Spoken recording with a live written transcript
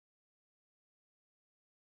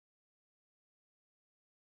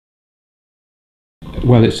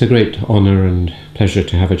Well, it's a great honour and pleasure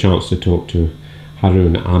to have a chance to talk to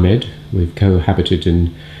Haroon Ahmed. We've cohabited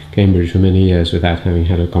in Cambridge for many years without having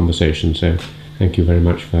had a conversation, so thank you very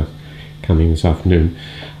much for coming this afternoon.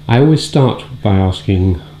 I always start by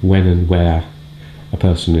asking when and where a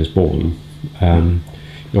person is born.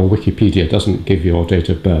 Your Wikipedia doesn't give your date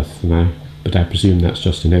of birth, but I presume that's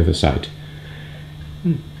just an oversight.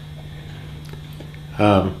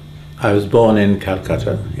 I was born in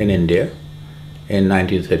Calcutta, in India, in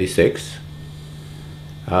 1936.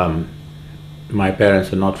 My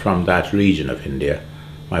parents are not from that region of India.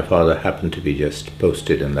 My father happened to be just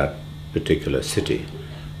posted in that particular city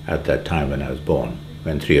at that time when I was born,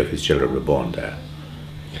 when 3 of his children were born there.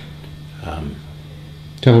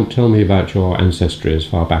 Tell me about your ancestry as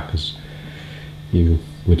far back as you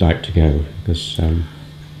would like to go, because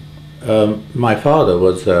my father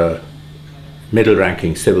was a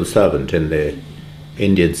middle-ranking civil servant in the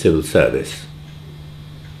Indian civil service.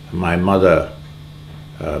 My mother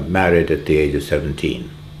married at the age of 17,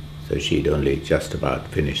 so she'd only just about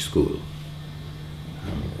finished school.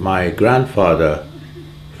 My grandfather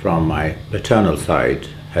from my paternal side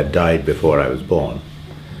had died before I was born.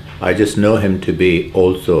 I just know him to be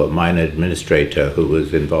also a minor administrator who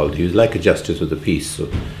was involved. He was like a justice of the peace,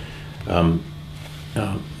 so, a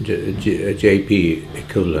JP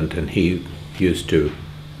equivalent, and he used to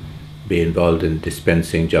be involved in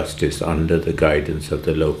dispensing justice under the guidance of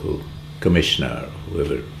the local commissioner,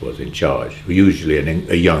 whoever was in charge, usually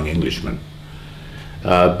a young Englishman.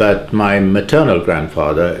 But my maternal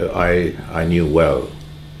grandfather I knew well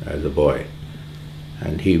as a boy,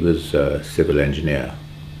 and he was a civil engineer,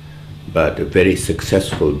 but a very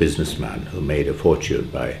successful businessman who made a fortune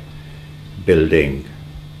by building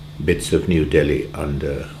bits of New Delhi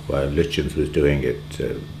while Lutyens was doing it,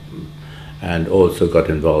 and also got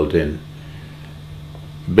involved in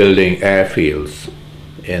building airfields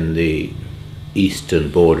in the eastern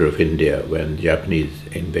border of India when Japanese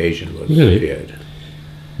invasion was feared.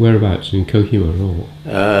 Whereabouts, in Kohima or?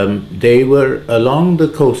 They were along the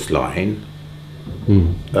coastline.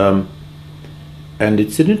 And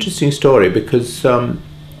it's an interesting story because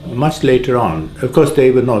much later on, of course they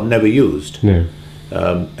were never used,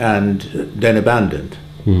 and then abandoned.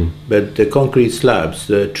 But the concrete slabs,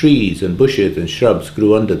 the trees and bushes and shrubs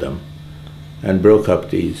grew under them and broke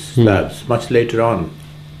up these slabs. Much later on,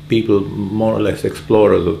 people, more or less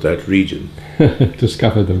explorers of that region,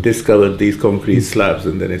 discovered these concrete slabs,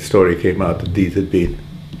 and then a story came out that these had been.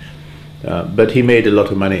 But he made a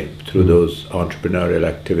lot of money through those entrepreneurial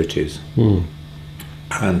activities.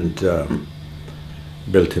 And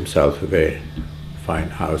built himself a very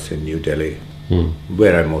fine house in New Delhi,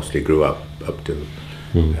 where I mostly grew up till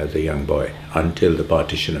as a young boy, until the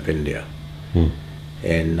partition of India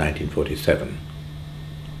in 1947.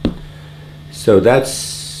 So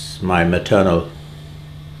that's my maternal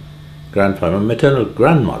grandfather. My maternal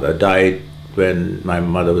grandmother died when my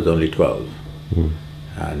mother was only 12.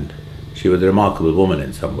 And she was a remarkable woman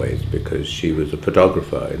in some ways because she was a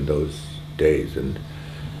photographer in those days, and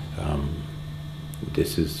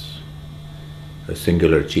this is a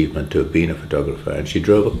singular achievement to have been a photographer. And she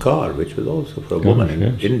drove a car, which was also for a woman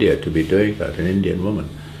in India to be doing that, an Indian woman,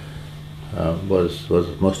 was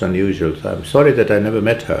most unusual. So I'm sorry that I never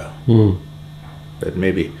met her, but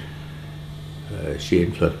maybe she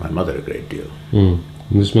influenced my mother a great deal. And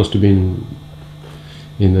this must have been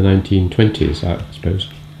in the 1920s, I suppose.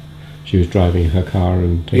 She was driving her car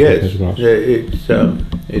and taking photographs. Yes,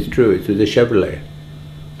 it's true. It was a Chevrolet.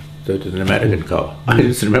 So it was an American car. I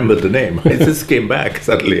just remembered the name. It just came back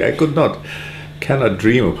suddenly. I cannot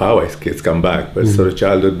dream of how it's come back, but sort of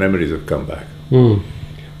childhood memories have come back.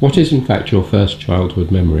 What is in fact your first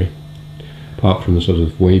childhood memory, apart from the sort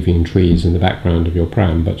of waving trees in the background of your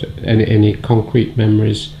pram, but any concrete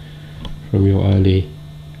memories from your early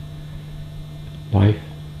life?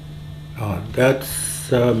 Oh,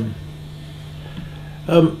 that's... no,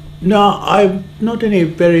 I've not any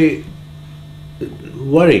very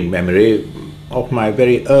worrying memory of my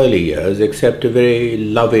very early years, except a very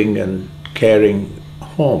loving and caring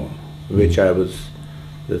home, which I was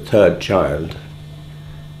the third child.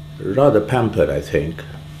 Rather pampered, I think,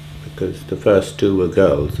 because the first two were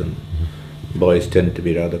girls, and boys tend to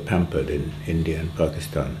be rather pampered in India and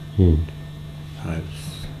Pakistan. I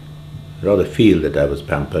rather feel that I was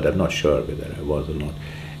pampered. I'm not sure whether I was or not.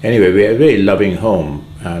 Anyway, we had a very loving home,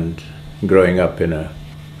 and growing up in a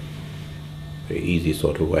very easy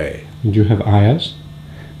sort of way. Did you have ayahs?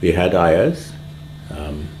 We had ayahs.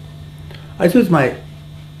 I suppose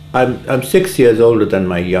I'm 6 years older than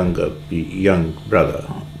my young brother,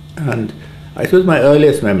 and I suppose my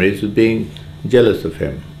earliest memories of being jealous of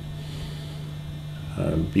him.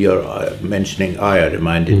 Your mentioning ayah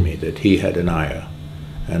reminded me that he had an ayah,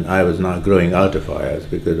 and I was now growing out of ayahs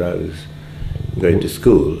because I was going to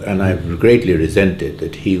school, and I greatly resented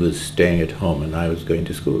that he was staying at home and I was going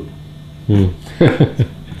to school.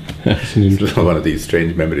 That's an interesting one of these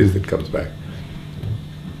strange memories that comes back.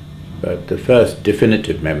 But the first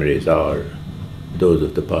definitive memories are those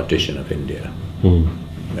of the partition of India,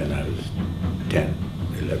 when I was 10,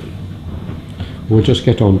 11. We'll just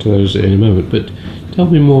get on to those in a moment, but tell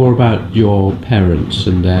me more about your parents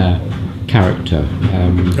and their character,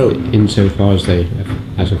 insofar as they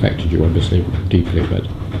has affected you, obviously, deeply, but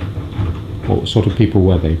what sort of people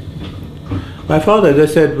were they? My father, as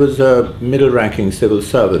I said, was a middle-ranking civil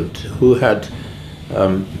servant who had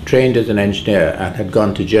trained as an engineer and had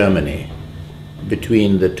gone to Germany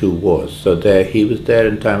between the two wars. So he was there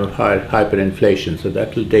in time of hyperinflation, so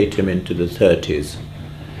that will date him into the 30s.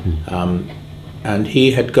 And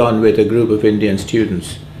he had gone with a group of Indian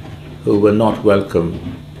students who were not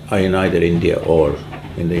welcome in either India or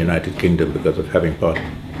in the United Kingdom because of having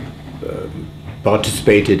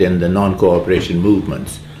participated in the non-cooperation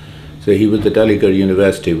movements. So he was at Aligarh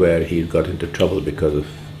University, where he got into trouble because of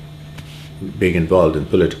being involved in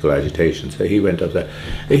political agitation. So he went up there.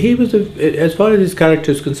 He was, as far as his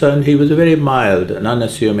character is concerned, he was a very mild and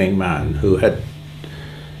unassuming man who had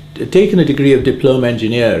taken a degree of diploma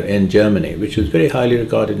engineer in Germany, which was very highly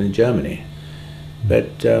regarded in Germany.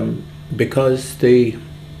 But because the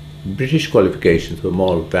British qualifications were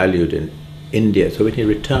more valued in India, so when he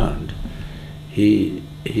returned, he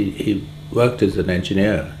worked as an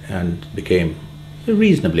engineer and became a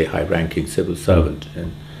reasonably high-ranking civil servant.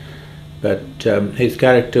 But his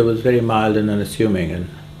character was very mild and unassuming,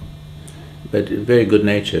 but very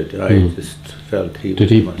good-natured. I just felt he was...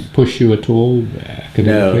 Did he push you at all academically?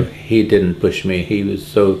 No, he didn't push me. He was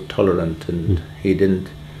so tolerant, and he didn't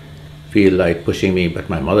feel like pushing me, but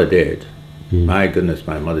my mother did. My goodness,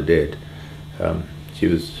 my mother did. She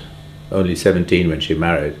was only 17 when she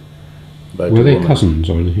married. But were they cousins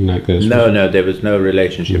or anything like this? No, there was no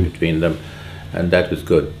relationship between them, and that was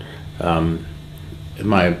good.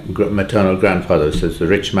 My maternal grandfather, says a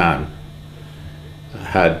rich man,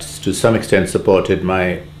 had to some extent supported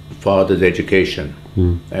my father's education.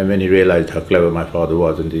 And when he realized how clever my father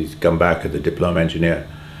was and he's come back as a diploma engineer,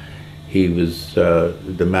 he was,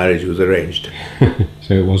 the marriage was arranged.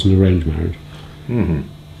 So it was an arranged marriage?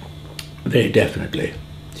 Very definitely.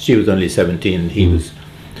 She was only 17, he was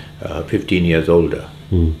 15 years older.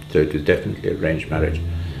 So it was definitely an arranged marriage.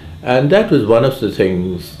 And that was one of the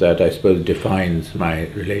things that I suppose defines my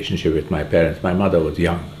relationship with my parents. My mother was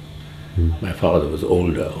young. My father was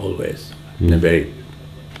older always, and very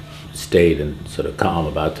staid and sort of calm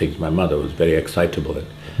about things. My mother was very excitable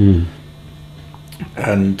and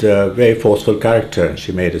very forceful character, and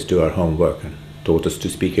she made us do our homework and taught us to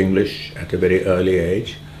speak English at a very early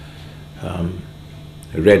age.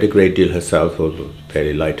 Read a great deal herself, although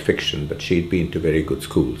very light fiction, but she'd been to very good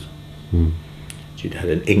schools. She'd had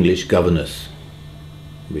an English governess,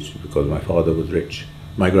 which because my father was rich,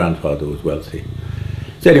 my grandfather was wealthy.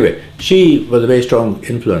 So anyway, she was a very strong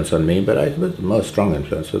influence on me, but I suppose the most strong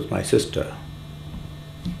influence was my sister.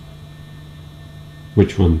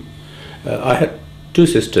 Which one? I had two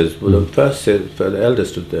sisters. Well, the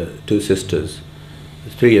eldest of the two sisters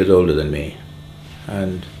was 3 years older than me,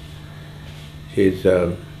 and she's,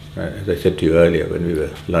 as I said to you earlier when we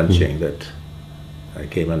were lunching, that I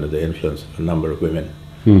came under the influence of a number of women.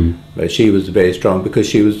 But she was very strong because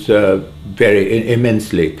she was very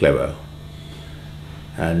immensely clever,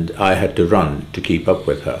 and I had to run to keep up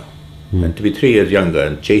with her. And to be 3 years younger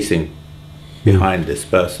and chasing behind this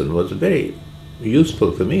person was very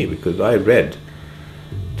useful for me, because I read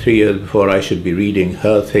 3 years before I should be reading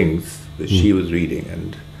her things that she was reading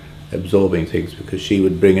and absorbing things, because she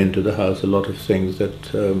would bring into the house a lot of things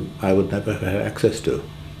that I would never have had access to.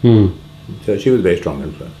 So she was a very strong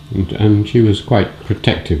influence. And she was quite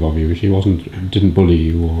protective of you. She didn't bully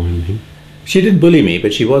you or anything. She didn't bully me,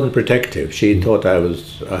 but she wasn't protective. She thought I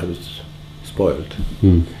was spoiled,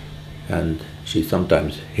 and she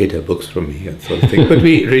sometimes hid her books from me and sort of thing. But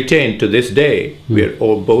we retained to this day. We're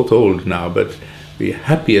all both old now, but we're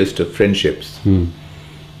happiest of friendships.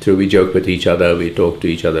 So we joke with each other, we talk to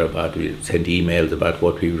each other about, we send emails about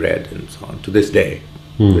what we read and so on, to this day,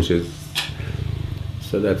 which is,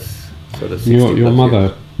 so that's sort of 60 your mother,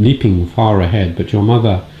 years. Leaping far ahead, but your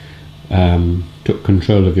mother took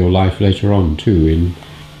control of your life later on too, in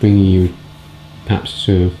bringing you perhaps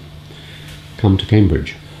to come to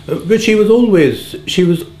Cambridge. But she was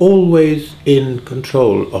always in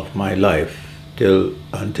control of my life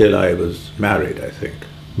until I was married, I think.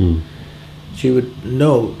 she would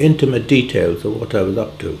know intimate details of what I was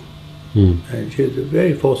up to. And she was a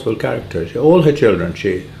very forceful character. All her children,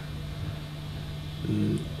 she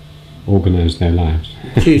organised their lives.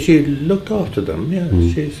 she looked after them, yeah.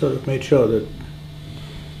 She sort of made sure that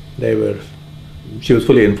she was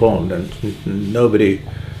fully informed, and nobody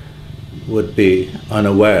would be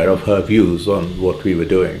unaware of her views on what we were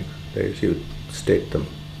doing. She would state them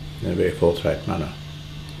in a very forthright manner.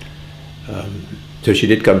 So she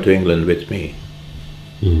did come to England with me.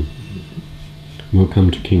 We'll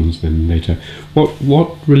come to Kings then later.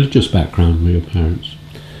 What religious background were your parents?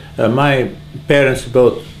 My parents were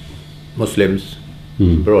both Muslims,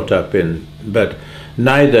 brought up in, but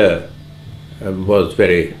neither was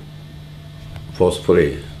very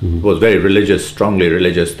forcefully, was very religious, strongly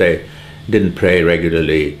religious. They didn't pray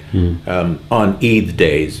regularly. On Eid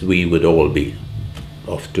days, we would all be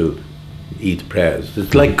off to Eid prayers.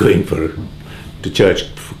 It's like going to church.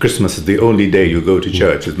 Christmas is the only day you go to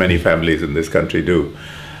church, as many families in this country do.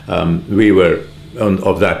 We were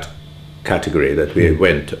of that category, that we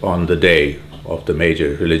went on the day of the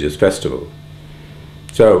major religious festival.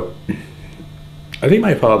 So I think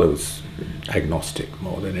my father was agnostic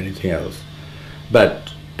more than anything else,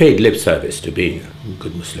 but paid lip service to being a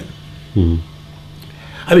good Muslim.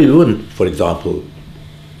 I mean, we wouldn't, for example,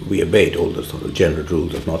 we obeyed all the sort of general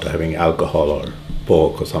rules of not having alcohol or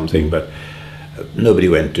pork or something, but nobody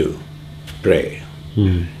went to pray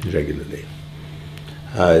regularly.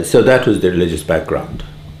 So that was the religious background.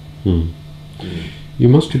 You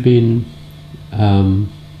must have been,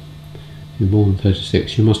 you're born in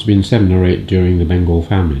 36, you must have been 7 or 8 during the Bengal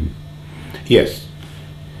famine. Yes.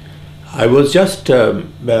 I was just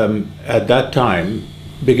at that time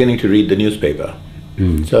beginning to read the newspaper.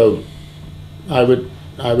 So I would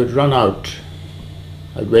run out,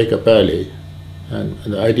 I'd wake up early, and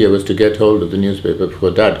the idea was to get hold of the newspaper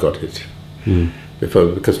before Dad got it,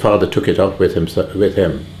 because Father took it up with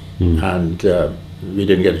him, and we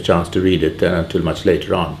didn't get a chance to read it then until much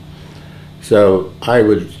later on. So I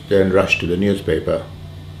would then rush to the newspaper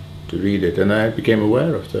to read it, and I became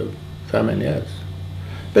aware of the famine, yes.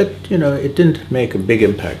 But, you know, it didn't make a big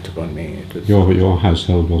impact upon me. It was your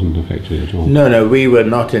household wasn't affected at all? No, we were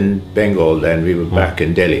not in Bengal then, we were back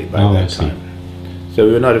in Delhi by that time. So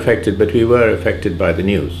we were not affected, but we were affected by the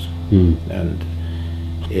news.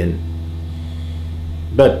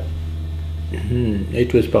 But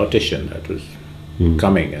it was partition that was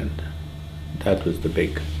coming, and that was the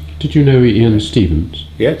big... Did you know Ian Stevens?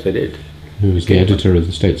 Yes, I did. Who was the editor of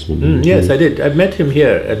the Statesman? Yes, I did. I met him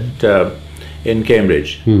here at in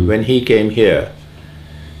Cambridge when he came here,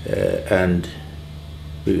 and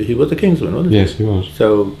he was a Kingsman, wasn't he? Yes, he was.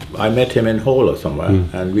 So I met him in Hall or somewhere,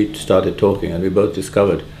 and we started talking, and we both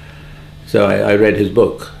discovered. So I read his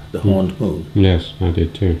book, The Horned Moon. Yes, I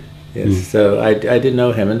did too. Yes, so I did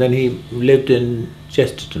know him, and then he lived in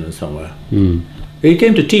Chesterton or somewhere. He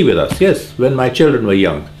came to tea with us, yes, when my children were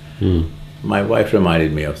young. My wife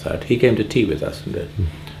reminded me of that. He came to tea with us, and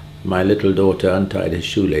my little daughter untied his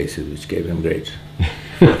shoelaces, which gave him great...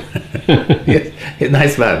 Yes, he's a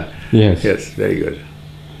nice man. Yes. Yes, very good.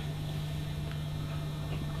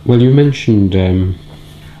 Well, you mentioned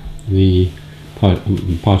the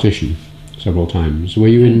partition several times. Were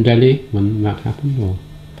you in Delhi when that happened, or...?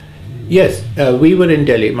 Yes, we were in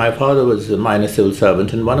Delhi. My father was a minor civil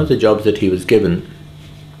servant, and one of the jobs that he was given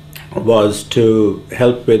was to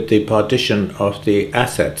help with the partition of the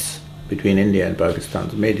assets between India and Pakistan.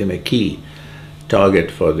 It made him a key target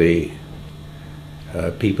for the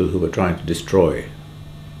people who were trying to destroy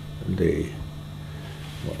the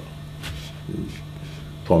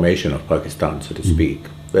formation of Pakistan, so to speak.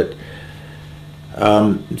 But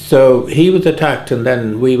so he was attacked, and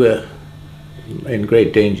then we were in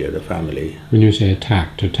great danger, the family. When you say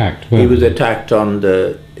attacked where? He was attacked on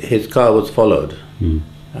his car was followed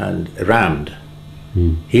and rammed.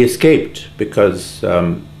 He escaped because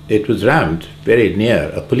it was rammed very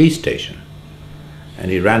near a police station,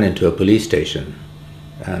 and he ran into a police station,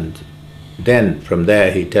 and then from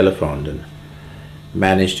there he telephoned and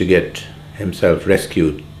managed to get himself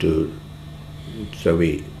rescued so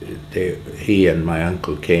he and my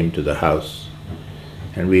uncle came to the house,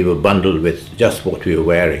 and we were bundled with just what we were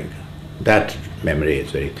wearing. That memory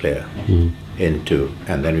is very clear. And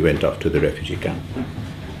then we went off to the refugee camp.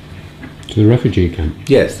 To the refugee camp?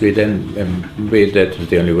 Yes, that was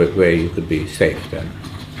the only way you could be safe then.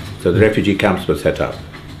 So the refugee camps were set up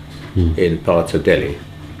in parts of Delhi,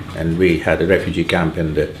 and we had a refugee camp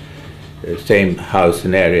in the same house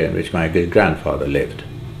and area in which my great-grandfather lived.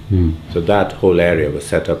 So that whole area was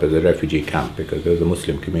set up as a refugee camp because there was a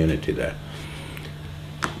Muslim community there.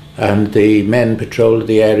 And the men patrolled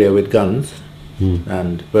the area with guns,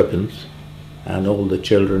 and weapons, and all the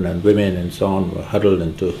children and women and so on were huddled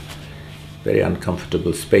into very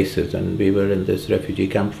uncomfortable spaces, and we were in this refugee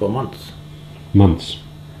camp for months. Months?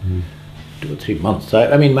 2 or 3 months.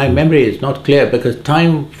 I mean, my memory is not clear because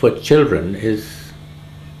time for children is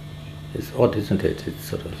odd, isn't it? It's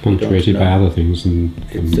sort of punctuated by other things and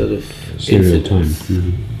it's sort of serial time.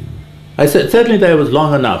 I said certainly there was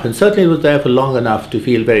long enough, and certainly was there for long enough to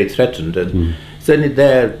feel very threatened, and certainly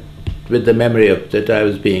there with the memory of that I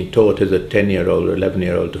was being taught as a 10-year-old or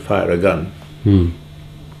 11-year-old to fire a gun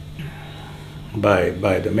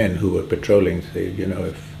by the men who were patrolling. Say, you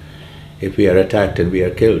know, if we are attacked and we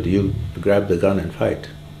are killed, you grab the gun and fight.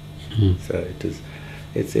 So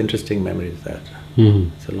it's interesting memories that.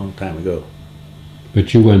 It's a long time ago.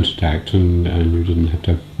 But you weren't attacked, and you didn't have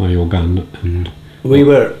to fire your gun. And we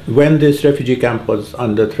were, when this refugee camp was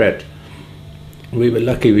under threat, we were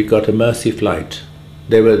lucky. We got a mercy flight.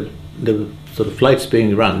 There were sort of flights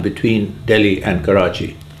being run between Delhi and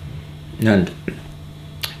Karachi, and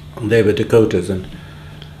they were Dakotas, and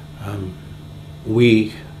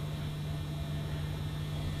we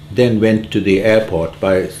then went to the airport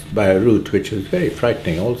by a route which was very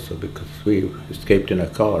frightening also, because we escaped in a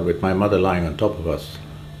car with my mother lying on top of us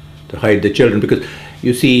to hide the children. Because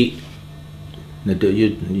you see,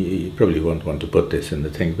 you probably won't want to put this in the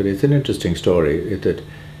thing, but it's an interesting story that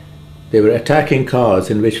they were attacking cars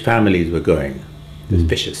in which families were going. It's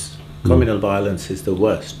vicious. Communal violence is the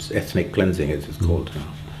worst. Ethnic cleansing, as it's called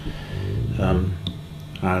now.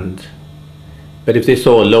 But if they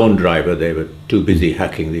saw a lone driver, they were too busy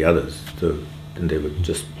hacking the others, and they would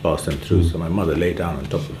just pass them through. So my mother lay down on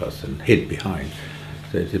top of us and hid behind.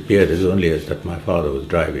 So it appeared as only as that my father was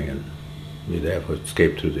driving, and we therefore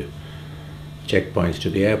escaped through the checkpoints to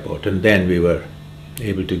the airport. And then we were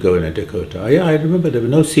able to go in a Dakota. I remember there were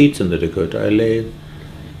no seats in the Dakota.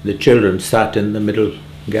 The children sat in the middle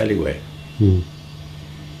galleyway.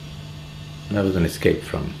 That was an escape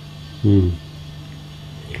from.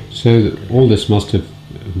 So all this must have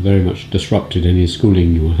very much disrupted any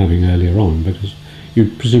schooling you were having earlier on, because you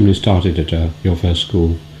presumably started at your first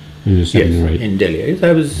school when you were 7 or 8. In Delhi.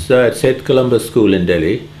 I was at St. Columbus School in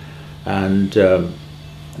Delhi, and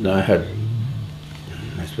I had,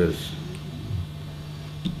 I suppose,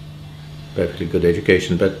 perfectly good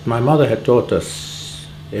education, but my mother had taught us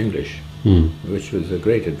English, which was a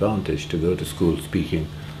great advantage to go to school speaking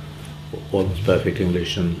almost perfect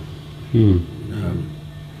English, and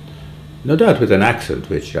no doubt with an accent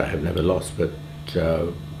which I have never lost, but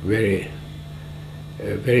very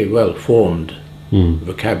well formed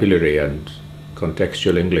vocabulary and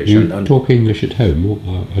contextual English. You talk English at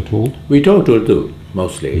home at all? We talked Urdu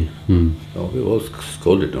mostly. Oh, we all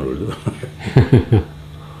scolded in Urdu.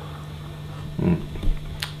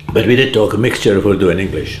 But we did talk a mixture of Urdu and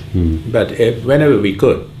English. But whenever we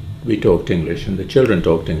could, we talked English, and the children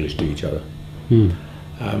talked English to each other.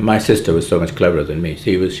 My sister was so much cleverer than me.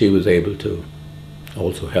 She was able to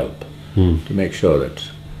also help to make sure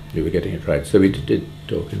that we were getting it right. So we did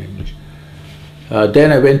talk in English.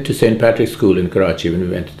 Then I went to St. Patrick's School in Karachi when we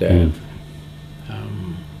went there.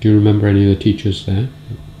 Do you remember any of the teachers there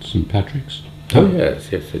at St. Patrick's? Oh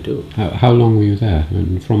yes, I do. How long were you there?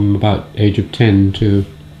 And from about age of 10 to?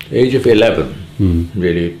 Age of 11,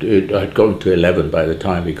 really. I'd gone to 11 by the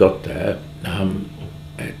time we got there,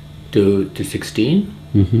 to 16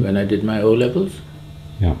 when I did my O-levels.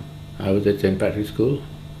 Yeah. I was at St. Patrick's School.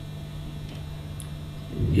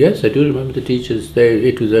 Yes, I do remember the teachers.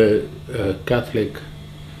 It was a Catholic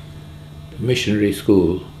missionary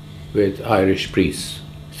school with Irish priests,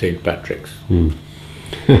 St. Patrick's.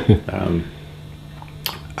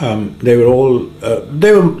 They were all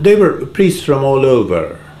they were priests from all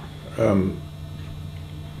over, from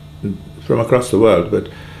across the world, but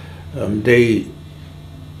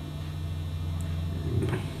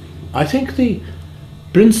I think the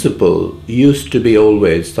principal used to be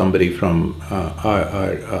always somebody from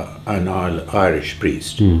an Irish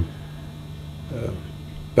priest,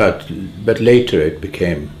 but later it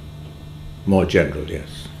became more general.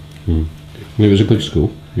 Yes, it was a good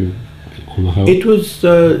school. On the whole. It was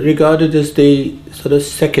regarded as the sort of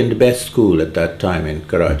second best school at that time in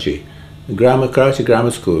Karachi. Karachi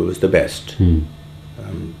Grammar School was the best,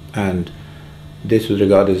 and this was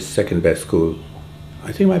regarded as the second best school.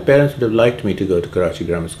 I think my parents would have liked me to go to Karachi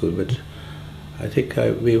Grammar School, but I think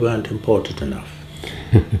we weren't important enough.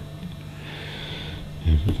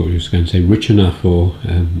 I thought you were going to say rich enough, or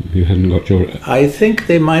you hadn't got your... I think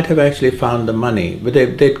they might have actually found the money, but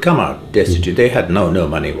they'd come out destitute. They had no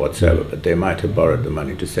money whatsoever, but they might have borrowed the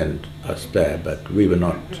money to send us there, but we were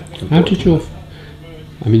not important. How did your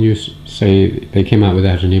I mean, you say they came out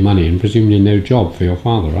without any money and presumably no job for your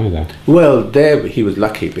father either. Well, there he was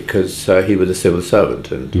lucky because he was a civil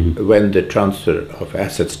servant, and when the transfer of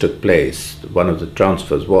assets took place, one of the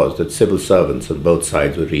transfers was that civil servants on both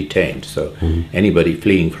sides were retained. So anybody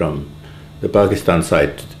fleeing from the Pakistan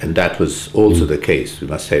side, and that was also the case, we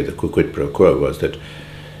must say the quid pro quo was that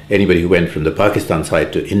anybody who went from the Pakistan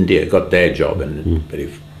side to India got their job, and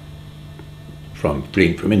from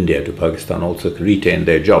fleeing from India to Pakistan also retained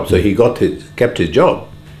their job. So he kept his job.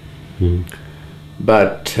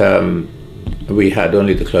 But we had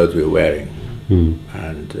only the clothes we were wearing.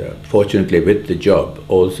 And fortunately with the job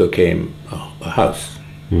also came a house.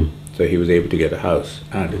 So he was able to get a house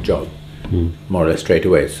and a job more or less straight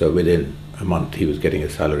away. So within a month he was getting a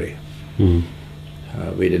salary.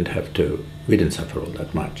 We didn't suffer all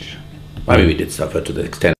that much. I mean, we did suffer to the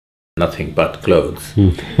extent of nothing but clothes.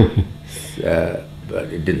 But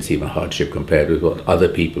it didn't seem a hardship compared with what other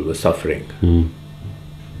people were suffering.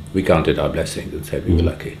 We counted our blessings and said we were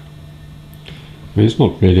lucky. I mean, it's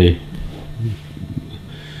not really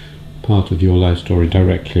part of your life story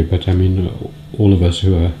directly, but I mean, all of us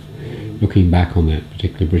who are looking back on that,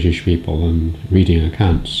 particularly British people, and reading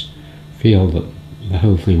accounts, feel that the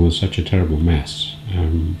whole thing was such a terrible mess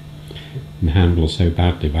and handled so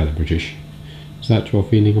badly by the British. Is that your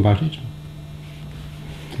feeling about it?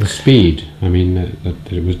 The speed, I mean,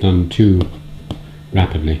 that it was done too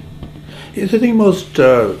rapidly. Yes, I think most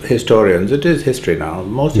historians, it is history now,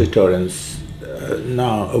 most historians are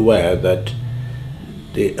now aware that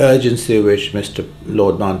the urgency which Mr.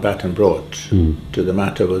 Lord Mountbatten brought to the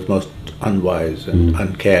matter was most unwise and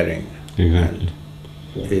uncaring. Exactly.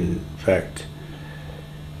 And in fact,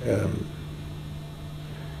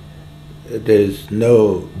 there's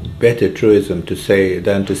no better truism to say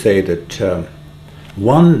than to say that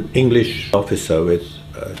one English officer with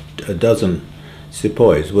a dozen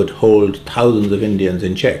sepoys would hold thousands of Indians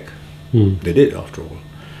in check. They did, after all.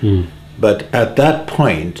 But at that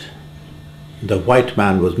point, the white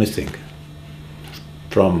man was missing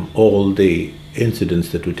from all the incidents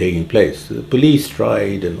that were taking place. The police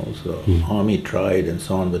tried, and also army tried, and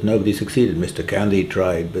so on, but nobody succeeded. Mr. Gandhi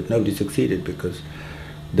tried, but nobody succeeded because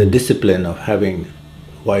the discipline of having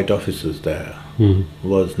white officers there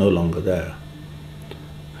was no longer there.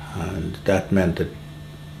 And that meant that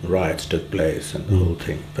riots took place and the whole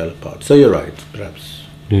thing fell apart. So you're right, perhaps.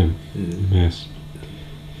 Yeah. Yes.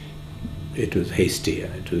 It was hasty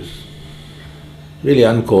and it was really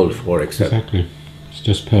uncalled for, except... Exactly. It's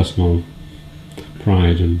just personal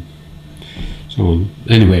pride and so on.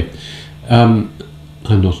 Anyway, I'm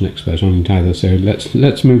not an expert on it either, so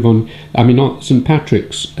let's move on. I mean, on St.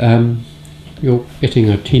 Patrick's, you're getting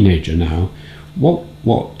a teenager now.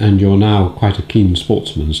 And you're now quite a keen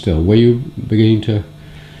sportsman still. Were you beginning to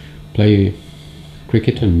play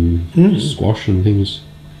cricket and squash and things?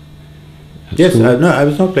 Yes, no, I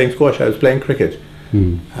was not playing squash, I was playing cricket.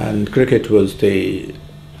 And cricket was the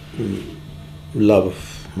love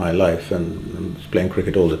of my life, and I was playing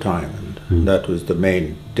cricket all the time. And that was the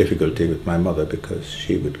main difficulty with my mother, because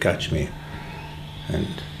she would catch me and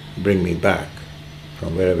bring me back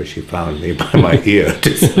from wherever she found me by my ear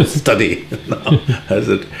to study.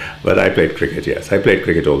 But I played cricket, yes. I played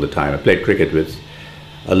cricket all the time. I played cricket with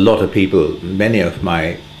a lot of people. Many of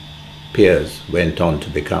my peers went on to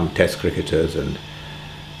become test cricketers and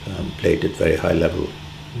played at very high level.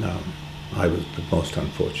 I was the most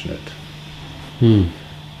unfortunate. Well,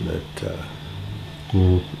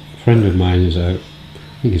 a friend of mine I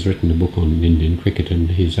think he's written a book on Indian cricket, and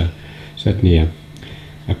he's certainly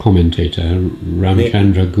a commentator,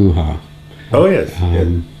 Ramchandra Guha. Oh yes,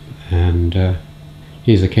 and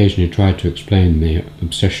he's occasionally tried to explain the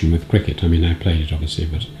obsession with cricket. I mean, I played it obviously,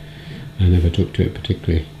 but I never took to it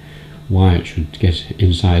particularly, why it should get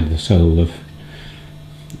inside the soul of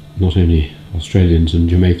not only Australians and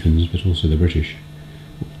Jamaicans but also the British.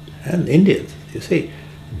 And Indians, you see.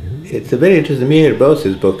 It's a very interesting. Mihir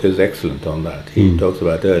Bose's book is excellent on that. He talks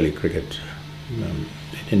about early cricket in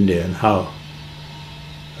India and how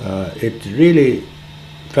it really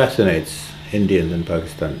fascinates Indians in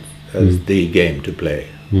Pakistan as the game to play.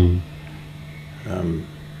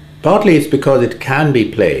 Partly it's because it can be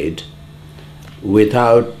played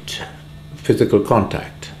without physical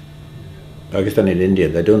contact. Pakistan and India,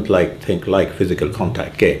 they don't like physical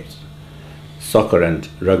contact games. Soccer and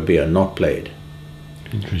rugby are not played.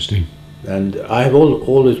 Interesting. And I have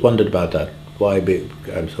always wondered about that. Why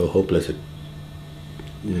I'm so hopeless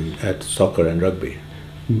at soccer and rugby.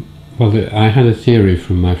 Well, I had a theory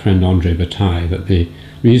from my friend Andre Bataille that the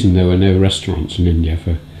reason there were no restaurants in India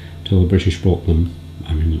till the British brought them,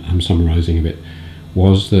 I mean, I'm summarising a bit,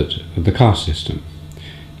 was that the caste system.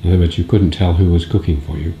 In other words, you couldn't tell who was cooking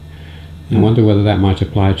for you. I wonder whether that might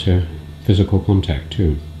apply to physical contact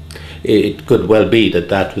too. It could well be that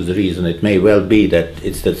that was the reason. It may well be that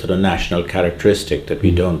it's the sort of national characteristic that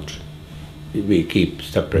we keep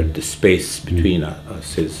separate. The space between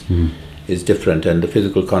us is different, and the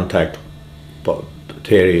physical contact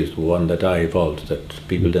theory is one that I evolved that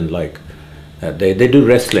people didn't like. They do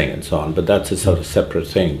wrestling and so on, but that's a sort of separate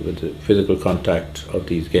thing with the physical contact of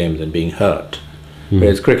these games and being hurt.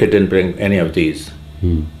 Whereas cricket didn't bring any of these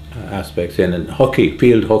aspects in. And hockey,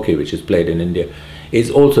 field hockey, which is played in India, is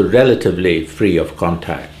also relatively free of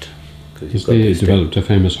contact. Because they developed a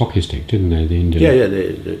famous hockey stick, didn't they, the Indian? Yeah,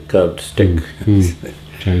 the curved stick.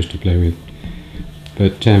 Chose to play with.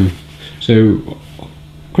 But, so,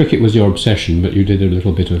 cricket was your obsession, but you did a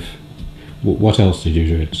little bit of... What else did you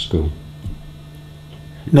do at school?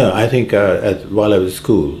 No, I think while I was at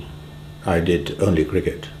school, I did only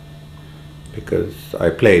cricket. Because I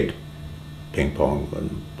played ping pong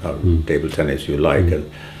and table tennis, you like,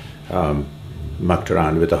 and mucked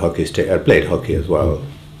around with a hockey stick. I played hockey as well,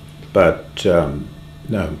 but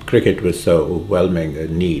no, cricket was so overwhelming a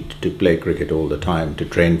need to play cricket all the time, to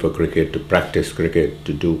train for cricket, to practice cricket,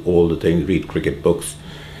 to do all the things, read cricket books,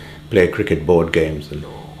 play cricket board games, and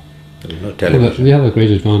there was no television. Well, the other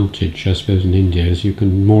great advantage, I suppose, in India is you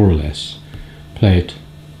can more or less play it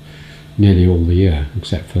nearly all the year,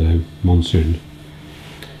 except for the monsoon.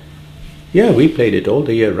 Yeah, we played it all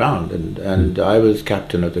the year round, and I was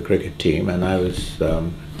captain of the cricket team, and I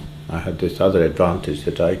had this other advantage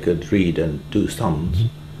that I could read and do sums.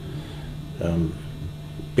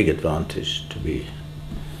 Big advantage to be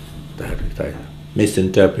that. I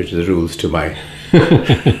misinterpreted the rules to my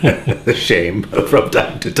shame from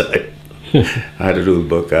time to time. I had a rule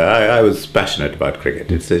book. I was passionate about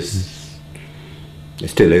cricket. It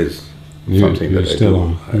still is something that I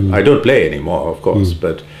do. I don't play anymore, of course,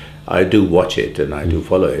 but I do watch it and I do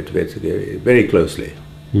follow it very closely.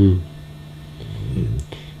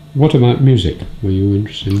 What about music? Were you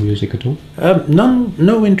interested in music at all?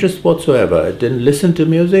 No interest whatsoever. I didn't listen to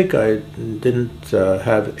music. I didn't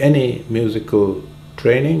have any musical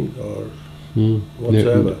training or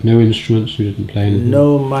whatsoever. No instruments? You didn't play anything?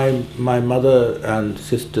 No, my mother and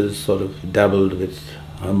sisters sort of dabbled with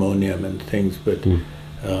harmonium and things, but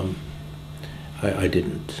I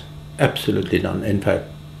didn't. Absolutely none. In fact,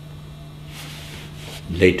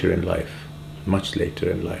 later in life, much later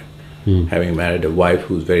in life, having married a wife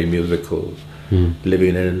who's very musical, living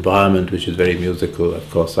in an environment which is very musical, of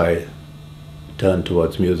course I turned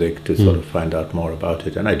towards music to sort of find out more about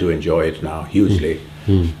it, and I do enjoy it now hugely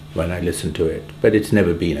when I listen to it, but it's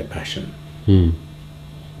never been a passion.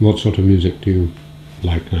 What sort of music do you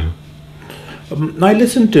like now? I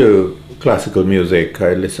listen to classical music.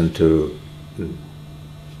 I listen to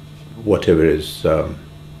whatever is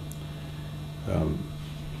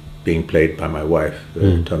being played by my wife.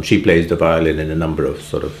 She plays the violin in a number of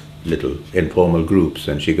sort of little informal groups,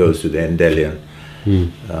 and she goes to the Endellian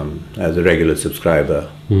as a regular subscriber.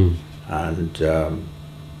 And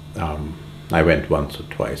I went once or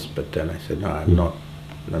twice, but then I said, no, I'm not.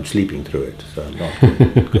 I'm sleeping through it, so I'm not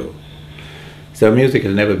going to go. So music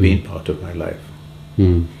has never been part of my life.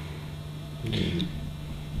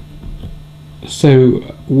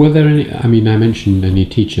 So, were there any, I mean, I mentioned any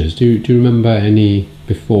teachers. Do you remember any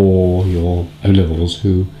before your O-levels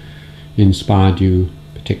who inspired you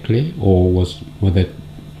particularly, or was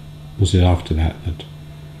it after that?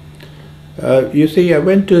 You see, I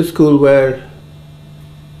went to a school where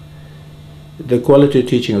the quality of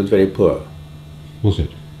teaching was very poor. Was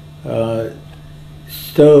it?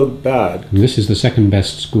 So bad. And this is the second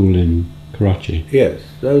best school in Karachi. Yes,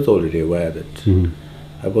 I was already aware that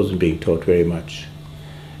I wasn't being taught very much.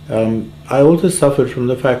 I also suffered from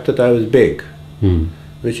the fact that I was big,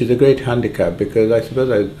 which is a great handicap, because I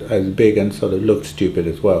suppose I was big and sort of looked stupid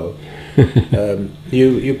as well.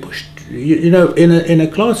 You pushed, you know, in a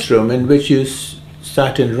classroom in which you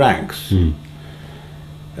sat in ranks,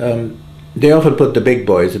 they often put the big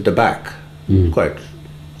boys at the back, quite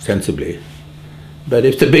sensibly. But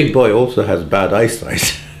if the big boy also has bad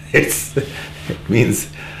eyesight, it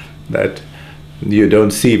means that you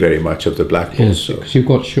don't see very much of the blackboard. Yes,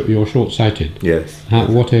 because you're short-sighted. Yes. At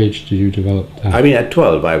what age did you develop that? I mean, at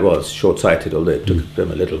 12 I was short-sighted, although it took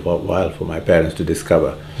them a little while for my parents to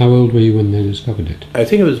discover. How old were you when they discovered it? I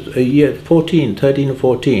think it was a year, 13 or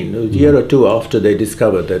 14, it was a year or two after they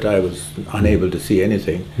discovered that I was unable to see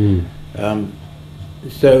anything.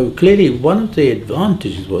 So clearly one of the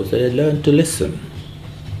advantages was that I learned to listen.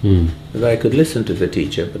 That I could listen to the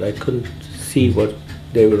teacher, but I couldn't see what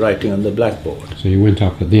they were writing on the blackboard. So you went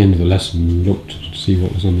up at the end of the lesson and looked to see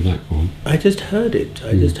what was on the blackboard? I just heard it.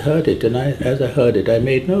 I just heard it, and as I heard it, I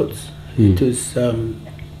made notes. It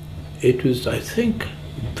was, I think,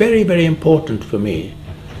 very, very important for me,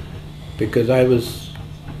 because I was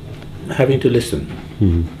having to listen.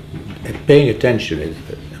 And paying attention is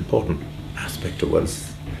an important aspect of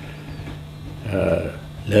one's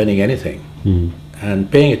learning anything.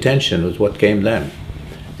 And paying attention was what came then.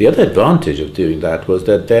 The other advantage of doing that was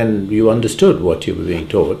that then you understood what you were being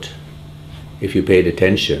taught if you paid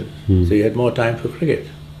attention. So you had more time for cricket.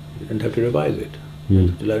 You didn't have to revise it. You didn't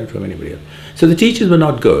have to learn it from anybody else. So the teachers were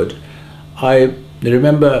not good. I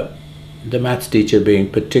remember the maths teacher being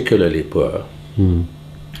particularly poor,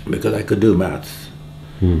 because I could do maths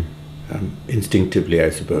instinctively, I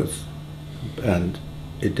suppose, and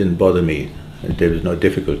it didn't bother me. There was no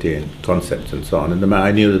difficulty in concepts and so on, and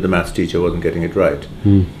I knew that the maths teacher wasn't getting it right.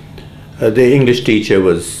 The English teacher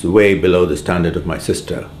was way below the standard of my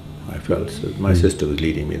sister, I felt. So my sister was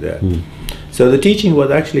leading me there. So the teaching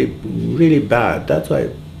was actually really bad. That's why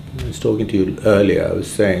I was talking to you earlier. I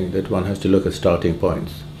was saying that one has to look at starting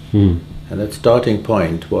points. And that starting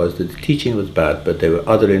point was that the teaching was bad, but there were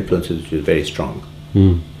other influences which were very strong.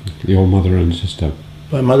 Your mother and sister?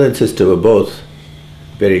 My mother and sister were both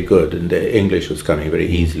very good, and the English was coming very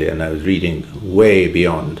easily, and I was reading way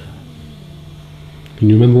beyond. Can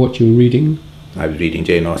you remember what you were reading? I was reading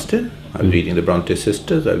Jane Austen, I was reading the Bronte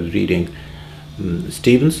sisters, I was reading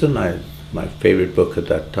Stevenson. My favorite book at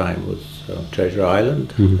that time was Treasure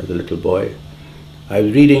Island, as a little boy. I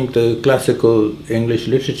was reading the classical English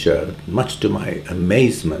literature, much to my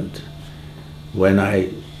amazement, when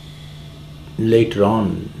I later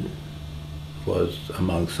on was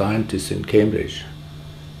among scientists in Cambridge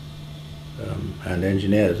and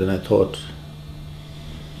engineers, and I thought,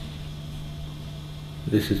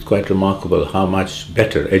 this is quite remarkable how much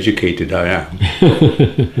better educated I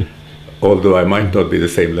am. Although I might not be the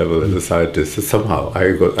same level as a scientist, so somehow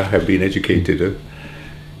I have been educated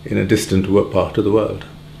in a distant part of the world,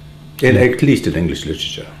 at least in English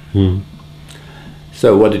literature.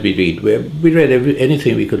 So what did we read? We read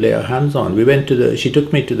anything we could lay our hands on. We went to she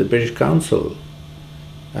took me to the British Council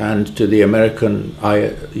and to the American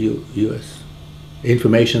US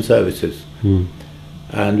Information Services,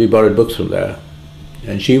 and we borrowed books from there.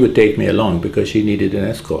 And she would take me along because she needed an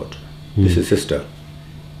escort. This is sister.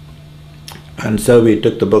 And so we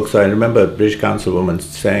took the books. I remember a British councilwoman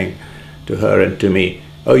saying to her and to me,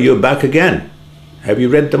 "Oh, you're back again. Have you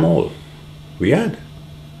read them all?" We had.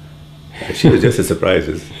 She was just as surprised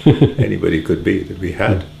as anybody could be that we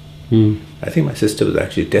had. I think my sister was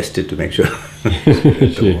actually tested to make sure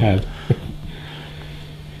she had.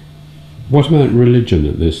 What about religion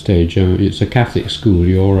at this stage? It's a Catholic school.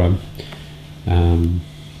 You're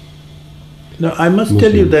no, I must Muslim.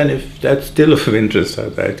 tell you then, if that's still of interest,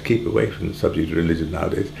 I'd keep away from the subject of religion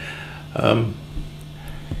nowadays.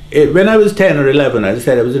 When I was 10 or 11, as I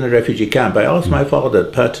said, I was in a refugee camp. I asked my father a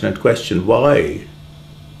pertinent question: why?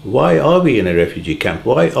 Why are we in a refugee camp?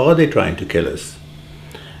 Why are they trying to kill us?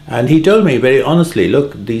 And he told me very honestly,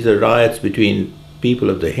 look, these are riots between people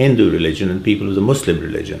of the Hindu religion and people of the Muslim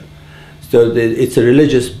religion. So it's a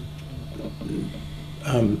religious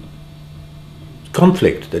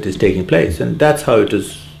conflict that is taking place, and that's how it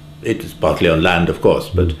is. It is partly on land, of course,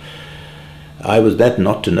 but I was that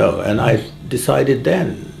not to know, and I decided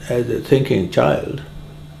then, as a thinking child,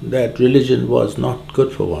 that religion was not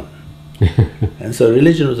good for one. And so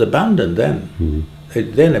religion was abandoned then.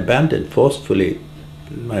 Then abandoned forcefully.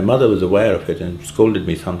 My mother was aware of it and scolded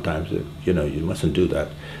me sometimes, that, you know, you mustn't do that.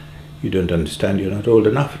 You don't understand, you're not old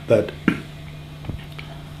enough. But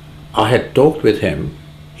I had talked with him,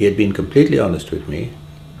 he had been completely honest with me,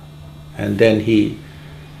 and then he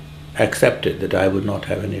accepted that I would not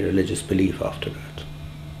have any religious belief after that.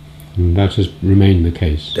 And that has remained the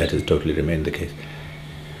case? That has totally remained the case.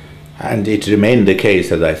 And it remained the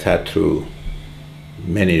case as I sat through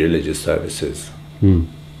many religious services. Well,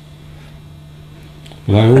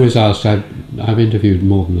 I always ask, I've interviewed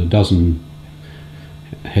more than a dozen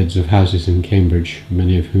heads of houses in Cambridge,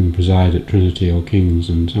 many of whom preside at Trinity or King's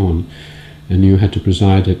and so on, and you had to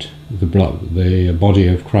preside at the Body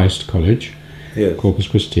of Christ College, yes. Corpus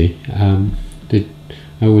Christi.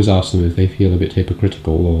 I always ask them if they feel a bit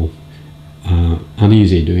hypocritical or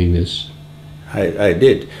uneasy doing this. I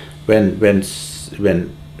did. When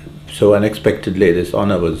so unexpectedly this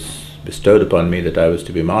honor was bestowed upon me that I was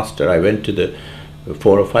to be master, I went to the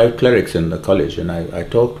 4 or 5 clerics in the college, and I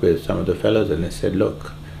talked with some of the fellows, and I said,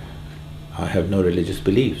 look, I have no religious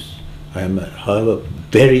beliefs. I am, however,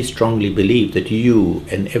 very strongly believe that you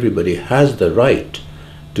and everybody has the right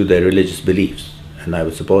to their religious beliefs, and I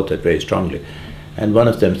would support that very strongly. And one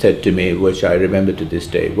of them said to me, which I remember to this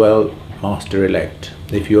day, "Well, Master-elect,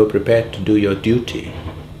 if you are prepared to do your duty,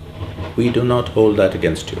 we do not hold that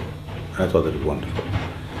against you." I thought that was wonderful.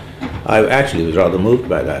 I actually was rather moved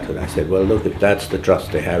by that, and I said, "Well, look, if that's the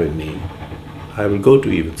trust they have in me, I will go to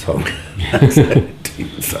Evensong."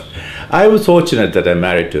 I was fortunate that I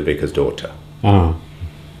married to a vicar's daughter. Ah.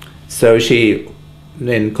 So she,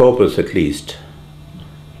 in Corpus at least,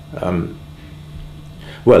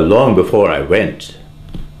 well, long before I went,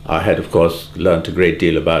 I had, of course, learnt a great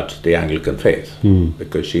deal about the Anglican faith,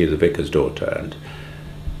 because she is a vicar's daughter, and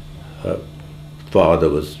her father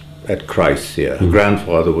was at Christ's here, her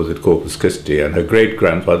grandfather was at Corpus Christi, and her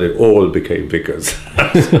great-grandfather all became vicars.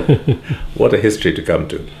 What a history to come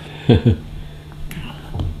to.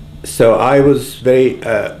 So I was very,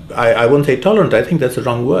 I won't say tolerant, I think that's the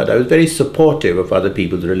wrong word. I was very supportive of other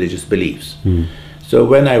people's religious beliefs. So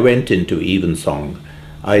when I went into Evensong,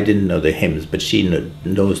 I didn't know the hymns, but she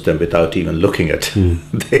knows them without even looking at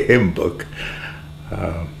the hymn book.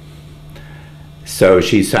 So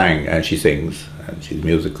she sang and she sings and she's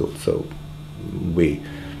musical. So we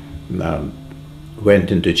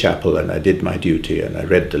went into chapel and I did my duty and I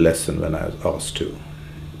read the lesson when I was asked to.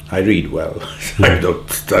 I read well.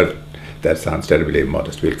 That sounds terribly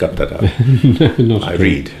immodest. We'll cut that out. I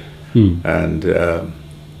read. And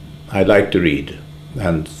I like to read.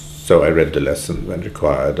 And so I read the lesson when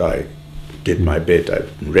required. I did my bit. I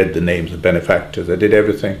read the names of benefactors. I did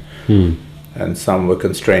everything. And some were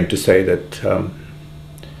constrained to say that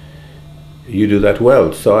you do that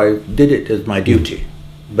well. So I did it as my duty,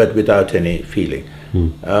 but without any feeling.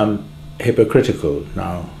 Hypocritical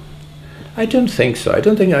now. I don't think so. I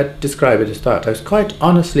don't think I'd describe it as that. I quite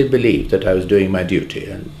honestly believed that I was doing my duty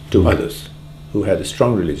and to others who had a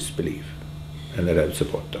strong religious belief, and that I would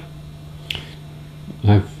support them.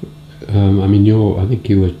 I think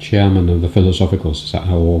you were chairman of the Philosophical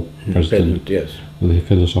Society, or president yes, of the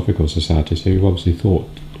Philosophical Society, so you've obviously thought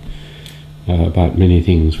about many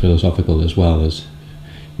things philosophical as well as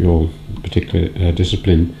your particular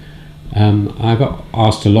discipline. I've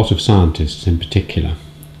asked a lot of scientists in particular,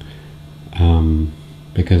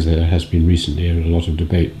 because there has been recently a lot of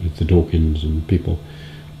debate with the Dawkins and people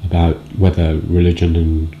about whether religion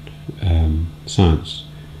and science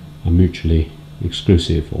are mutually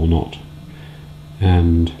exclusive or not.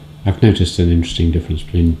 And I've noticed an interesting difference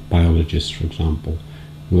between biologists, for example,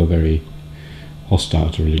 who are very hostile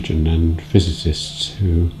to religion, and physicists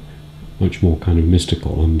who are much more kind of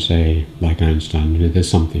mystical and say, like Einstein, there's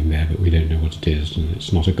something there but we don't know what it is and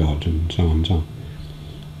it's not a god, and so on and so on.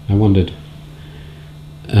 I wondered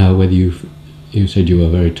whether you said you were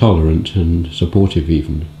very tolerant and supportive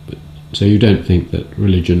even, but so you don't think that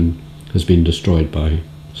religion has been destroyed by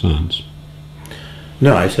science?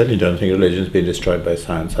 No, I certainly don't think religion has been destroyed by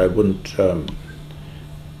science. I wouldn't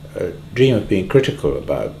dream of being critical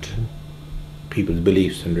about people's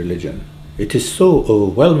beliefs in religion. It is so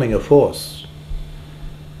overwhelming a force.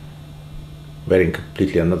 Wearing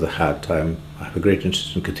completely another hat, I have a great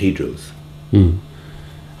interest in cathedrals.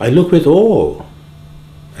 I look with awe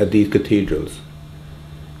at these cathedrals.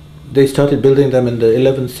 They started building them in the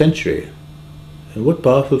 11th century. And what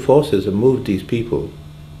powerful forces have moved these people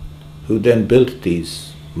who then built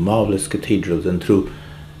these marvelous cathedrals. And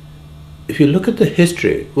if you look at the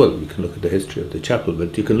history, well, you can look at the history of the chapel,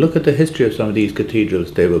 but you can look at the history of some of these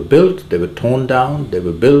cathedrals. They were built, they were torn down, they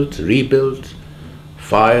were built, rebuilt,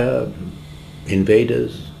 fire,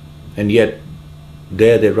 invaders, and yet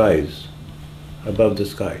there they rise above the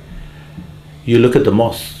sky. You look at the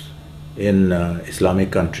mosques in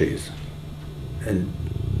Islamic countries, and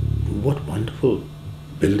what wonderful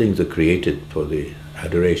buildings are created for the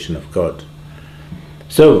adoration of God.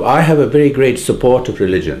 So I have a very great support of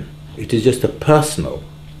religion. It is just a personal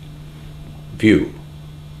view,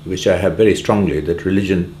 which I have very strongly, that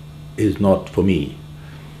religion is not for me,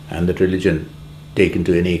 and that religion taken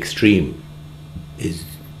to any extreme is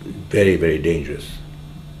very, very dangerous.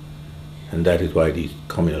 And that is why these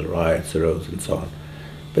communal riots arose and so on.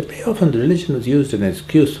 But very often the religion was used as an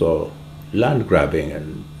excuse for land grabbing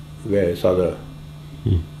and various other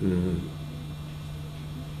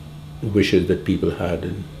wishes that people had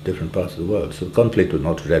in different parts of the world. So the conflict was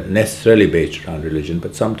not necessarily based around religion,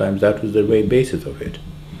 but sometimes that was the very basis of it.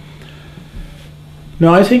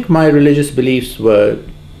 Now, I think my religious beliefs were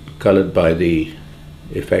colored by the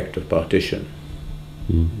effect of partition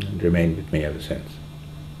and remained with me ever since.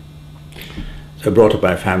 So I brought up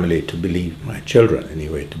my family to believe, my children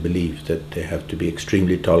anyway, to believe that they have to be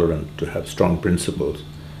extremely tolerant, to have strong principles,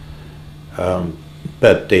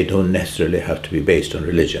 but they don't necessarily have to be based on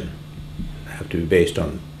religion. They have to be based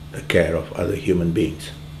on care of other human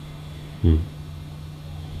beings.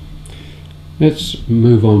 Let's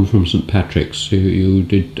move on from St Patrick's. You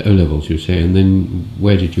did O-levels, you say, and then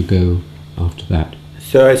where did you go after that?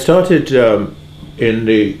 So I started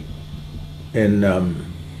in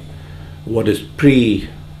what is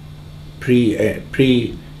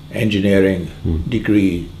pre-engineering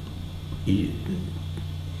degree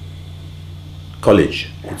college.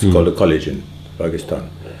 It's called a college in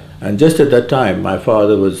Pakistan. And just at that time, my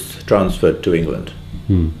father was transferred to England.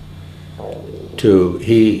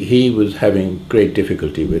 He was having great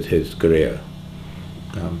difficulty with his career,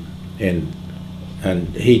 and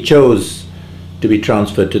he chose to be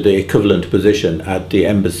transferred to the equivalent position at the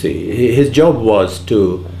embassy. His job was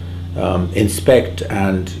to inspect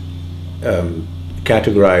and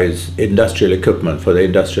categorize industrial equipment for the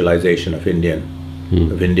industrialization of India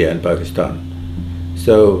and Pakistan.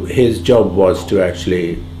 So his job was to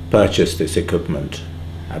actually purchase this equipment,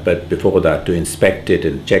 but before that to inspect it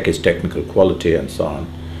and check its technical quality and so on.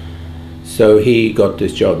 So he got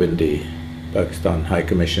this job in the Pakistan High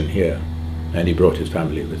Commission here, and he brought his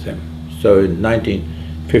family with him. So in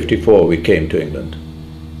 1954 we came to England,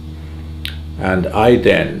 and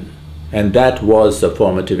that was a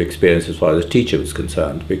formative experience as far as the teacher was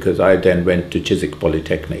concerned, because I then went to Chiswick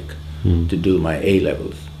Polytechnic to do my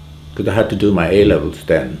A-levels, because I had to do my A-levels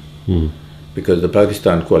then, because the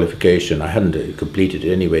Pakistan qualification, I hadn't completed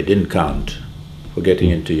it anyway, didn't count for getting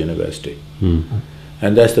into university.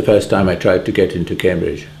 And that's the first time I tried to get into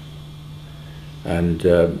Cambridge. And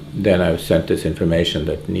then I was sent this information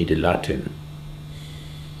that needed Latin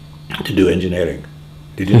to do engineering.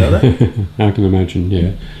 Did you know that? I can imagine,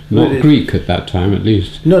 yeah. Not Greek at that time, at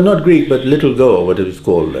least. No, not Greek, but Little Go, what it was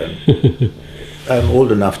called then. I'm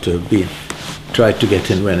old enough to have tried to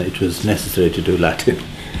get in when it was necessary to do Latin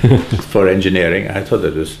for engineering. I thought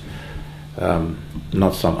that was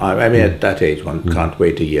not some... I mean, at that age, one can't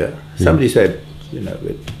wait a year. Somebody said,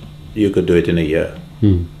 you could do it in a year.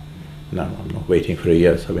 No, I'm not waiting for a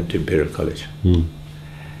year, so I went to Imperial College.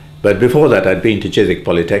 But before that, I'd been to Chiswick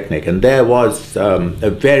Polytechnic, and there was a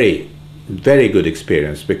very, very good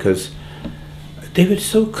experience, because they were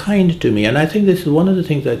so kind to me. And I think this is one of the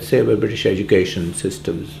things I'd say about British education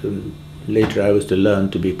systems. And later I was to learn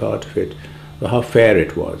to be part of it, how fair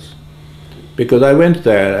it was. Because I went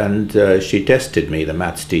there and she tested me, the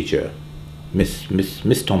maths teacher,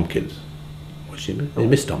 Miss Tompkins. Was she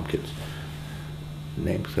Miss Tompkins?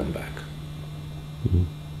 Names come back.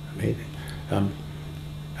 Amazing.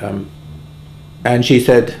 And she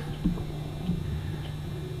said,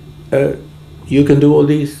 you can do all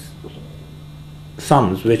these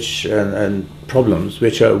sums and problems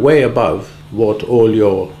which are way above what all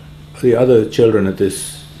the other children at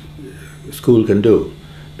this school can do,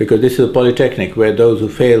 because this is a polytechnic where those who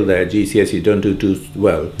fail their GCSE, don't do too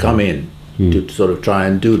well, come in to sort of try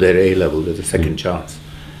and do their A-level with a second chance.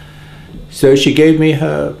 So she gave me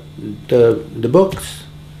the books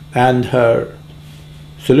and her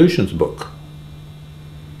solutions book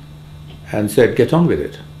and said, get on with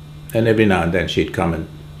it. And every now and then she'd come and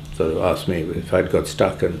sort of ask me if I'd got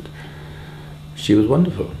stuck, and she was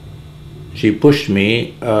wonderful. She pushed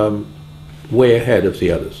me way ahead of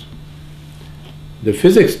the others. The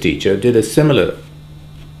physics teacher did a similar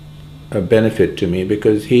benefit to me,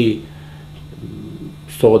 because he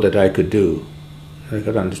saw that I could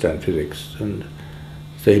understand physics, and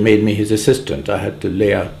so he made me his assistant. I had to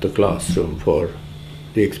lay out the classroom for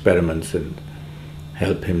the experiments and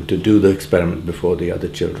help him to do the experiment before the other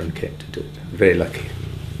children came to do it. Very lucky.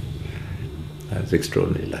 I was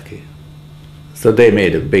extraordinarily lucky. So they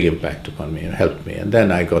made a big impact upon me and helped me, and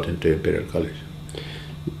then I got into Imperial College.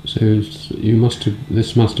 So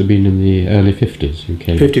this must have been in the early 50s you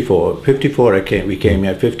came? 54 we came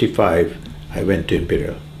here. 55 I went to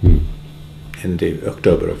Imperial in the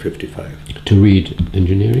October of 55. To read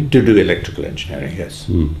engineering? To do electrical engineering, yes.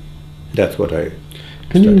 That's what I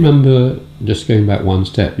Can you remember, just going back one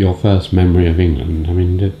step, your first memory of England? I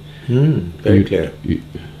mean, very clear.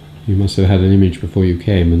 You must have had an image before you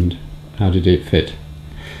came, and how did it fit?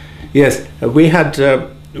 Yes, we had,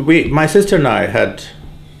 my sister and I had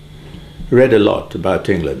read a lot about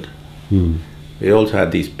England. We also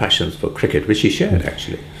had these passions for cricket, which she shared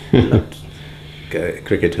actually. She loved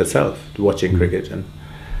cricket herself, watching cricket, and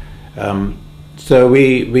so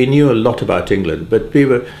we knew a lot about England. But we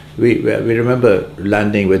remember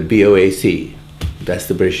landing with BOAC. That's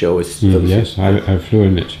the British Overseas. Yes, I flew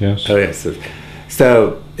in it. Yes. Oh yes.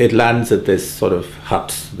 So it lands at this sort of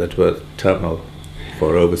huts that were terminal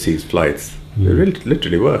for overseas flights. They really,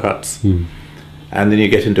 literally were huts. And then you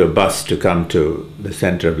get into a bus to come to the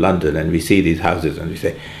centre of London, and we see these houses, and we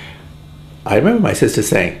say, I remember my sister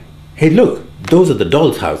saying, "Hey, look, those are the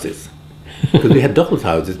dolls' houses." Because we had dolls'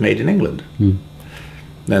 houses made in England.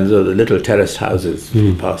 And so the little terraced houses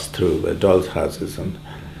we passed through were dolls' houses. And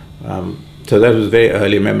so that was a very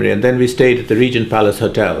early memory. And then we stayed at the Regent Palace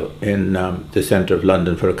Hotel in the centre of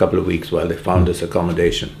London for a couple of weeks while they found us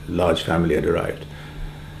accommodation. A large family had arrived.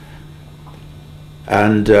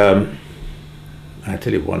 And I'll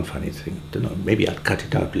tell you one funny thing. I don't know, maybe I'll cut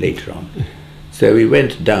it out later on. So we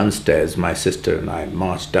went downstairs, my sister and I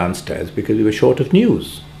marched downstairs because we were short of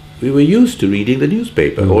news. We were used to reading the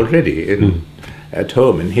newspaper already at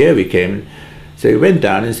home, and here we came. So we went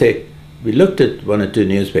down and we looked at one or two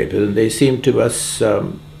newspapers, and they seemed to us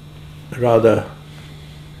rather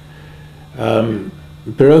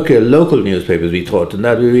parochial local newspapers, we thought, and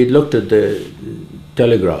that we looked at the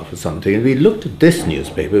Telegraph or something, and we looked at this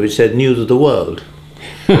newspaper which said News of the World.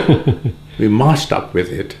 We marched up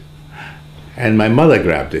with it, and my mother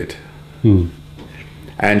grabbed it,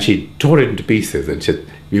 and she tore it into pieces, and said,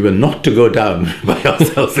 "We were not to go down by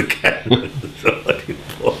ourselves again."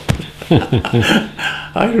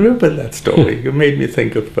 I remember that story. You made me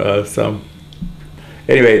think of some.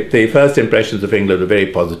 Anyway, the first impressions of England were very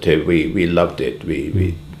positive. We loved it.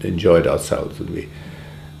 We enjoyed ourselves, and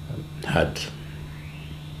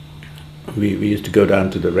we used to go down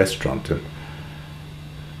to the restaurant, and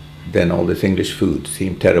then all this English food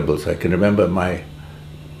seemed terrible. So I can remember my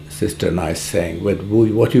sister and I saying,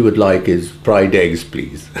 "What you would like is fried eggs,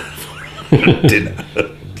 please," for dinner.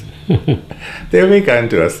 They were very kind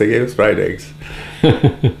to us. They gave us fried eggs.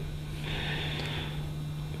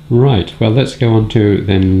 Right. Well, let's go on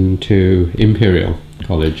to Imperial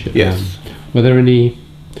College. Yes. Were there any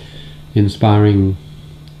inspiring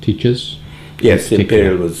teachers? Yes,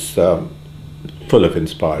 Imperial was full of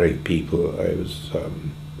inspiring people.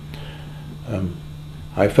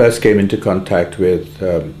 I first came into contact with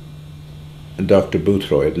Dr.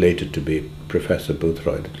 Boothroyd, later to be Professor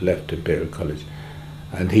Boothroyd, left Imperial College,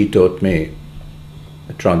 and he taught me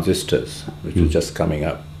transistors, which was just coming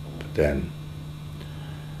up then.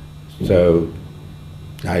 So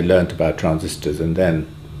I learnt about transistors, and then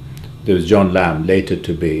there was John Lamb, later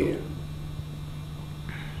to be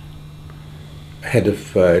head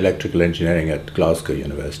of electrical engineering at Glasgow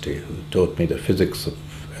University, who taught me the physics of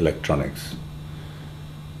electronics.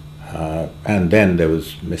 And then there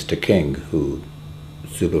was Mr. King, who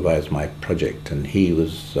supervised my project, and he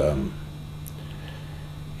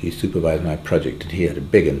supervised my project, and he had a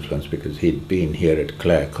big influence because he'd been here at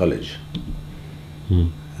Clare College,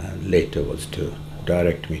 and later was to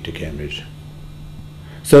direct me to Cambridge.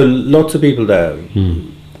 So lots of people there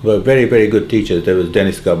were very, very good teachers. There was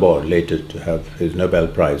Denis Gabor, later to have his Nobel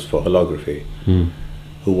Prize for holography,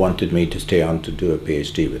 who wanted me to stay on to do a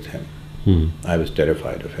PhD with him. I was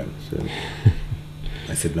terrified of him, so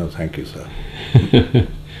I said, "No, thank you, sir."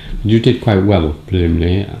 You did quite well,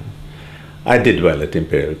 presumably. I did well at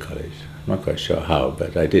Imperial College. I'm not quite sure how,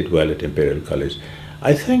 but I did well at Imperial College.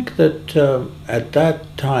 I think that at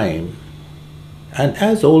that time, and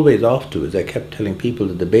as always afterwards, I kept telling people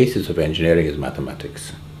that the basis of engineering is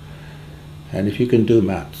mathematics. And if you can do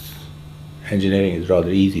maths, engineering is a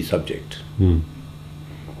rather easy subject,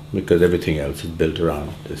 because everything else is built around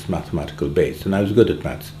this mathematical base. And I was good at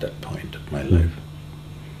maths at that point of my life.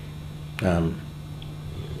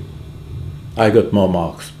 I got more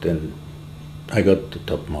marks than, I got the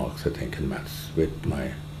top marks, I think, in maths with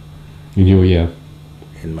my... In your year?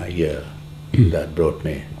 In my year. That brought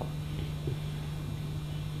me...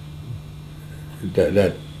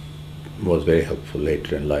 That was very helpful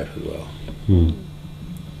later in life as well.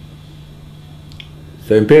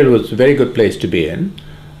 So Imperial was a very good place to be in.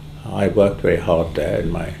 I worked very hard there,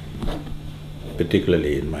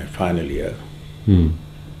 particularly in my final year.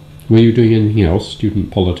 Were you doing anything else,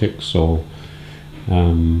 student politics, or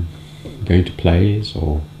going to plays,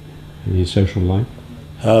 or any social life?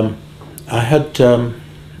 I had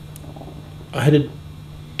a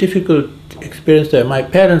difficult experience there. My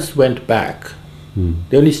parents went back.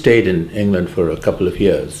 They only stayed in England for a couple of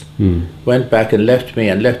years. Went back and left me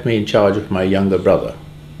in charge of my younger brother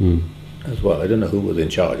as well. I don't know who was in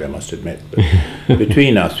charge, I must admit. But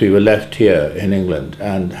between us, we were left here in England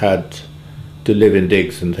and had to live in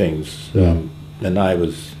digs and things. And I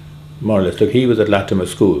was more or less, look, he was at Latimer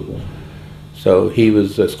School, so he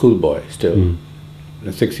was a schoolboy still,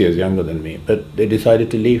 6 years younger than me. But they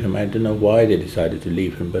decided to leave him. I don't know why they decided to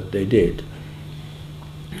leave him, but they did.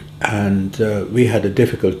 And we had a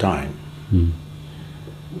difficult time.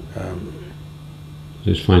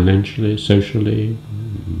 Just financially, socially,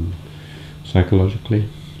 psychologically,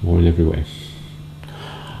 or in every way?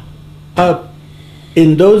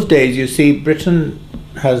 In those days, you see, Britain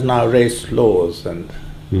has now race laws and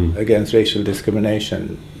against racial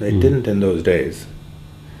discrimination. It didn't in those days.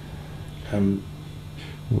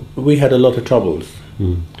 We had a lot of troubles.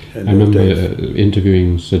 I remember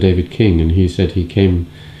interviewing Sir David King, and he said he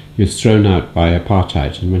was thrown out by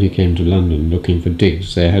apartheid, and when he came to London looking for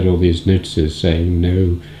digs, they had all these notices saying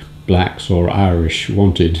no blacks or Irish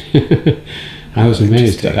wanted. I was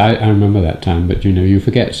amazed. I remember that time, but you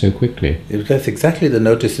forget so quickly. That's exactly the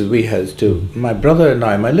notices we had too. My brother and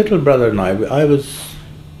I, my little brother and I was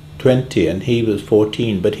 20 and he was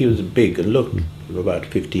 14, but he was big and looked about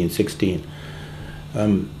 15, 16.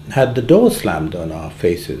 Had the door slammed on our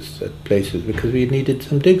faces at places because we needed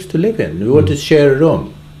some digs to live in. We wanted to share a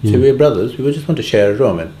room. So we were brothers, we just want to share a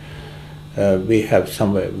room, and we have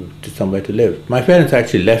somewhere to live. My parents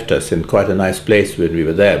actually left us in quite a nice place when we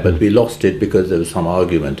were there, but we lost it because there was some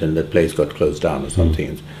argument and the place got closed down or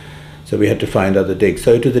something. So we had to find other digs.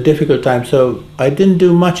 So it was a difficult time. So I didn't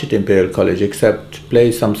do much at Imperial College except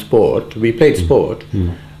play some sport. We played sport.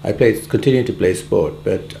 I continued to play sport,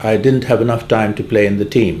 but I didn't have enough time to play in the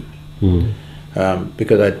team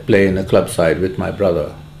because I'd play in a club side with my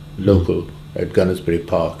brother, local, at Gunnersbury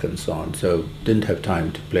Park and so on. So didn't have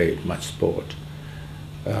time to play much sport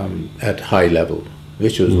at high level,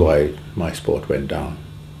 which was why my sport went down.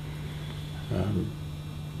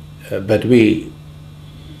 But we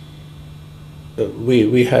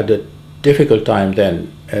had a difficult time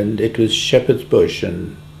then, and it was Shepherd's Bush.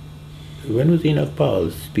 And when was Enoch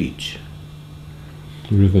Powell's speech?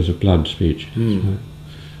 The Rivers of Blood speech.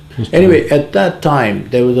 Anyway, at that time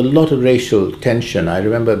there was a lot of racial tension. I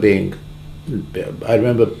remember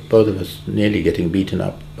both of us nearly getting beaten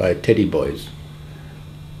up by teddy boys.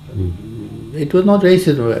 It was not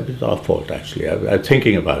racism, it was our fault actually. I'm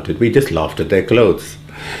thinking about it. We just laughed at their clothes.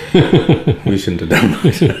 We shouldn't have done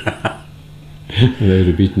that. They would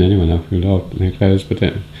have beaten anyone up who laughed at their clothes, but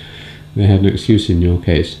they had no excuse in your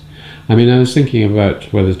case. I mean, I was thinking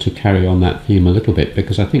about whether to carry on that theme a little bit,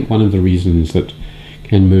 because I think one of the reasons that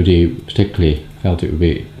Ken Moody particularly felt it would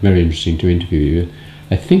be very interesting to interview you,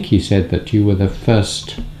 I think he said that you were the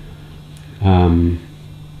first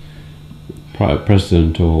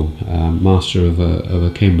president or master of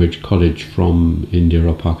a Cambridge college from India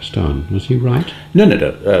or Pakistan. Was he right? No.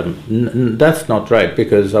 That's not right,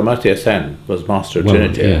 because Amartya Sen was master of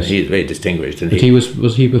Trinity, yes. and he's very distinguished. And but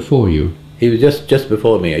was he before you? He was just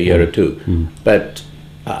before me, a year or two. But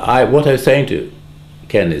what I was saying to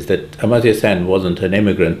Ken is that Amartya Sen wasn't an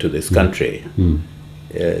immigrant to this country.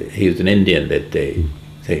 He was an Indian that they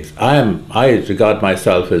think. I regard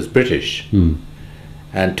myself as British,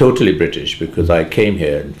 and totally British, because I came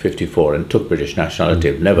here in '54 and took British nationality.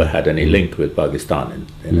 I've never had any link with Pakistan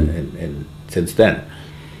since then.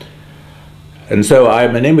 And so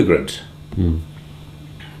I'm an immigrant.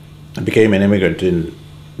 I became an immigrant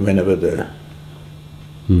I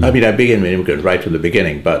became an immigrant right from the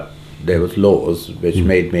beginning, but there was laws which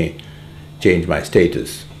made me change my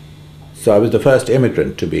status. So I was the first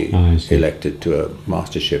immigrant to be elected to a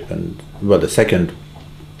mastership, and the second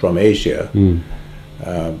from Asia,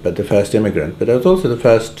 but the first immigrant. But I was also the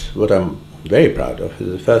first, what I'm very proud of, is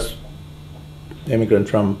the first immigrant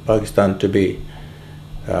from Pakistan to be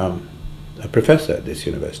a professor at this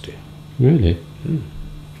university. Really?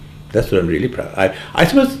 That's what I'm really proud of. I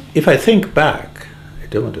suppose if I think back, I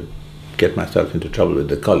don't want to get myself into trouble with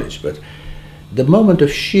the college, but the moment of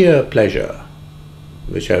sheer pleasure,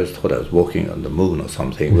 which I thought I was walking on the moon or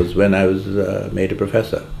something, was when I was made a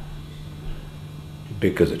professor,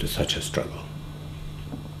 because it was such a struggle.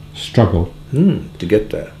 Struggle? To get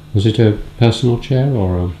there. Was it a personal chair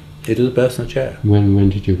or It was a personal chair. When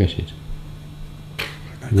did you get it?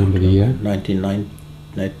 Remember the year?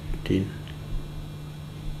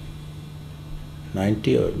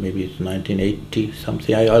 1990, or maybe it's 1980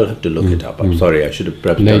 something. I'll have to look it up. I'm sorry, I should have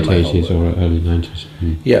perhaps done my Late 80s homework. or early 90s.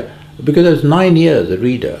 Yeah, because I was 9 years a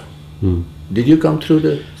reader. Did you come through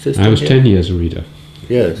the system? I was here? 10 years a reader.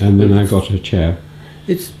 Yes. And then I got a chair.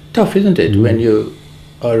 It's tough, isn't it, when you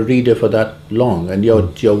are a reader for that long and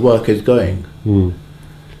your work is going.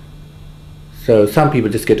 So some people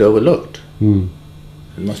just get overlooked. It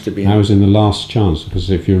must have been. I was in the last chance,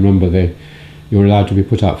 because if you remember, you were allowed to be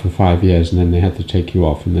put up for 5 years, and then they had to take you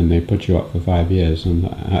off, and then they put you up for 5 years, and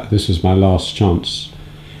this was my last chance.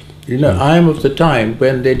 You know, I'm of the time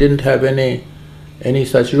when they didn't have any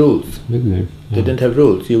such rules. Didn't they? They didn't have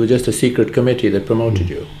rules. You were just a secret committee that promoted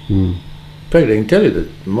you. In fact, I can tell you the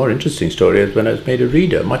more interesting story is when I was made a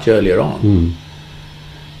reader much earlier on.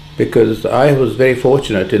 Because I was very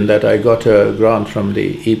fortunate in that I got a grant from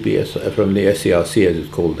the EPS, from the SCRC as it's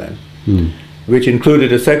called then, which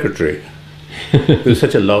included a secretary. It was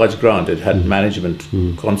such a large grant, it had management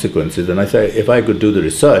consequences. And I said, if I could do the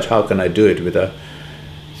research, how can I do it with a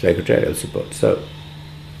secretarial support? So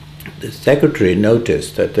the secretary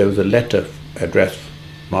noticed that there was a letter addressed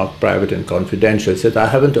marked private and confidential. He said, I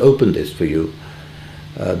haven't opened this for you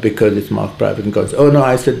because it's marked private and confidential. Oh no,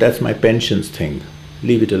 I said, that's my pensions thing.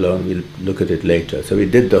 Leave it alone, we'll look at it later. So we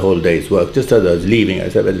did the whole day's work. Just as I was leaving, I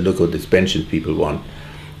said, well, look what these pension people want.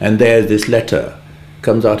 And there's this letter,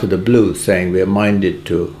 comes out of the blue saying, we are minded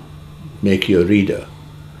to make you a reader.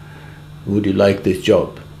 Would you like this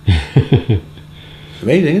job?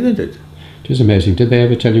 Amazing, isn't it? It is amazing. Did they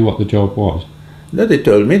ever tell you what the job was? No, they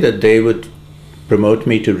told me that they would promote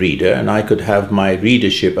me to reader and I could have my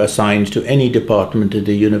readership assigned to any department at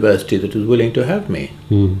the university that was willing to have me.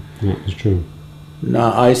 That was true.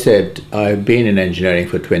 Now, I said, I've been in engineering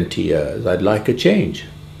for 20 years, I'd like a change.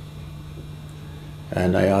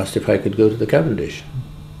 And I asked if I could go to the Cavendish.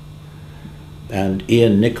 And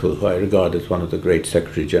Ian Nicol, who I regard as one of the great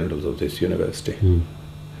Secretary Generals of this university,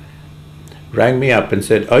 rang me up and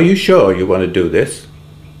said, are you sure you want to do this?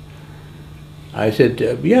 I said,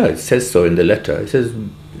 yeah, it says so in the letter. It says,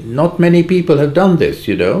 not many people have done this,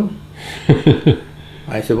 you know.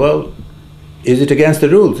 I said, well, is it against the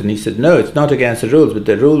rules? And he said, no, it's not against the rules, but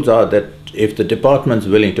the rules are that if the department's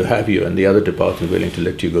willing to have you and the other department's willing to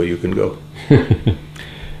let you go, you can go.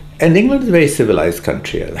 And England is a very civilized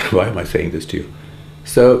country. Why am I saying this to you?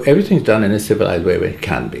 So everything's done in a civilized way when it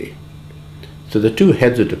can be. So the two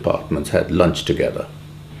heads of departments had lunch together.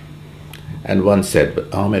 And one said,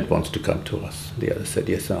 but Ahmed wants to come to us. The other said,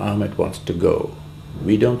 yes, Ahmed wants to go.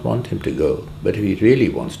 We don't want him to go, but if he really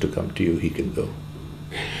wants to come to you, he can go.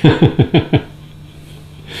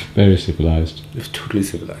 Very civilized. It was totally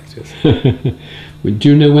civilized, yes. Do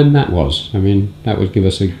you know when that was? I mean, that would give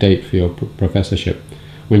us a date for your professorship,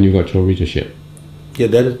 when you got your readership. Yeah,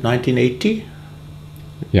 that is 1980.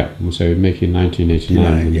 Yeah, so making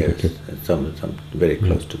 1989. Yes, some very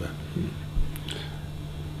close to that.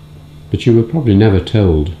 But you were probably never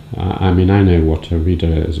told. I mean, I know what a reader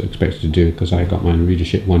is expected to do because I got my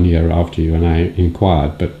readership 1 year after you and I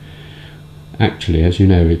inquired, but actually, as you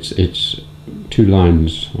know, it's 2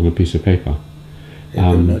 lines on a piece of paper.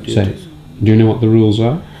 No So, do you know what the rules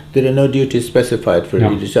are? There are no duties specified for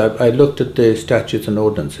readers. I looked at the statutes and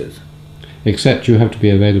ordinances. Except you have to be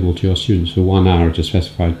available to your students for 1 hour at a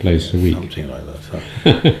specified place a week. Something like that. So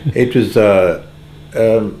it was,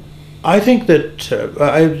 I think that,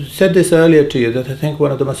 I said this earlier to you, that I think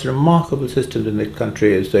one of the most remarkable systems in the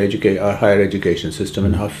country is our higher education system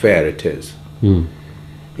and how fair it is.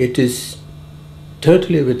 It is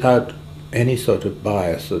totally without any sort of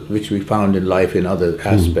bias, which we found in life in other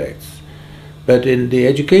aspects. But in the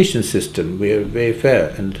education system, we are very fair,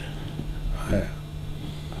 and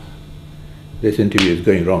this interview is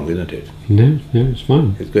going wrong, isn't it? No, it's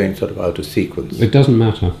fine. It's going sort of out of sequence. It doesn't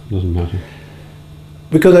matter,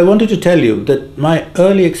 Because I wanted to tell you that my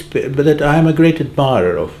early experience, that I am a great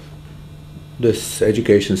admirer of this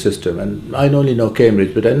education system, and I only know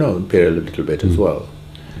Cambridge, but I know Imperial a little bit as well.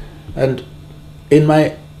 And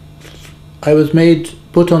I was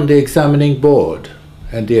put on the examining board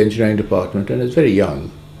at the engineering department, and I was very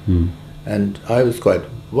young. And I was quite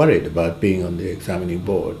worried about being on the examining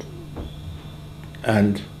board.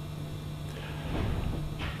 And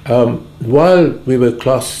while we were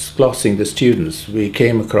classing the students, we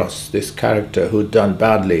came across this character who'd done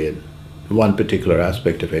badly in one particular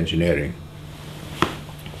aspect of engineering,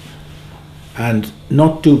 and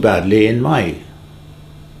not too badly in my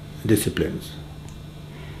disciplines.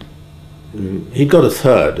 He'd got a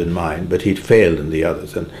 3rd in mine, but he'd failed in the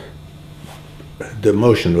others, and the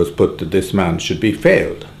motion was put that this man should be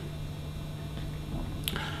failed.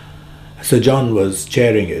 Sir John was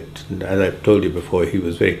chairing it, and as I've told you before, he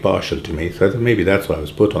was very partial to me, so I thought maybe that's why I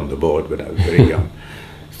was put on the board when I was very young.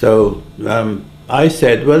 So I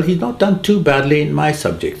said, well, he's not done too badly in my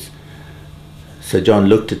subjects. Sir John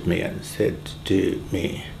looked at me and said to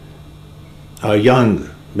me, our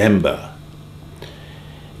young member,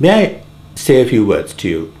 may I say a few words to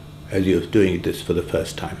you as you're doing this for the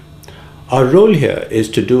first time? Our role here is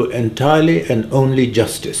to do entirely and only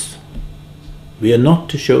justice. We are not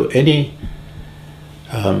to show any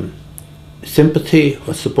sympathy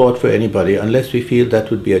or support for anybody unless we feel that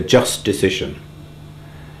would be a just decision.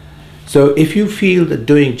 So if you feel that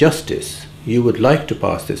doing justice, you would like to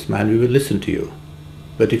pass this man, we will listen to you.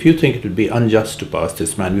 But if you think it would be unjust to pass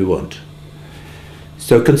this man, we won't.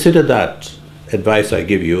 So consider that advice I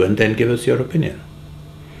give you and then give us your opinion.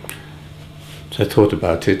 So I thought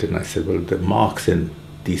about it and I said, well, the marks in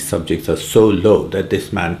these subjects are so low that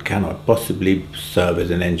this man cannot possibly serve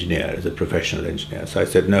as an engineer, as a professional engineer. So I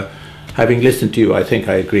said, no, having listened to you, I think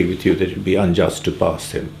I agree with you that it would be unjust to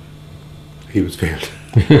pass him. He was failed.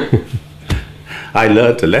 I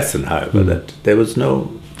learned a lesson, however, that there was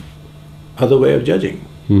no other way of judging.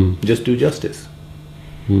 Just do justice.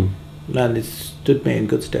 And it stood me in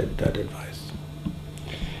good stead, that advice.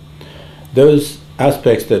 Those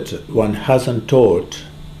aspects that one hasn't taught,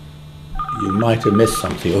 you might have missed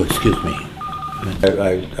something. Oh, excuse me.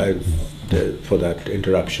 For that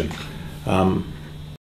interruption.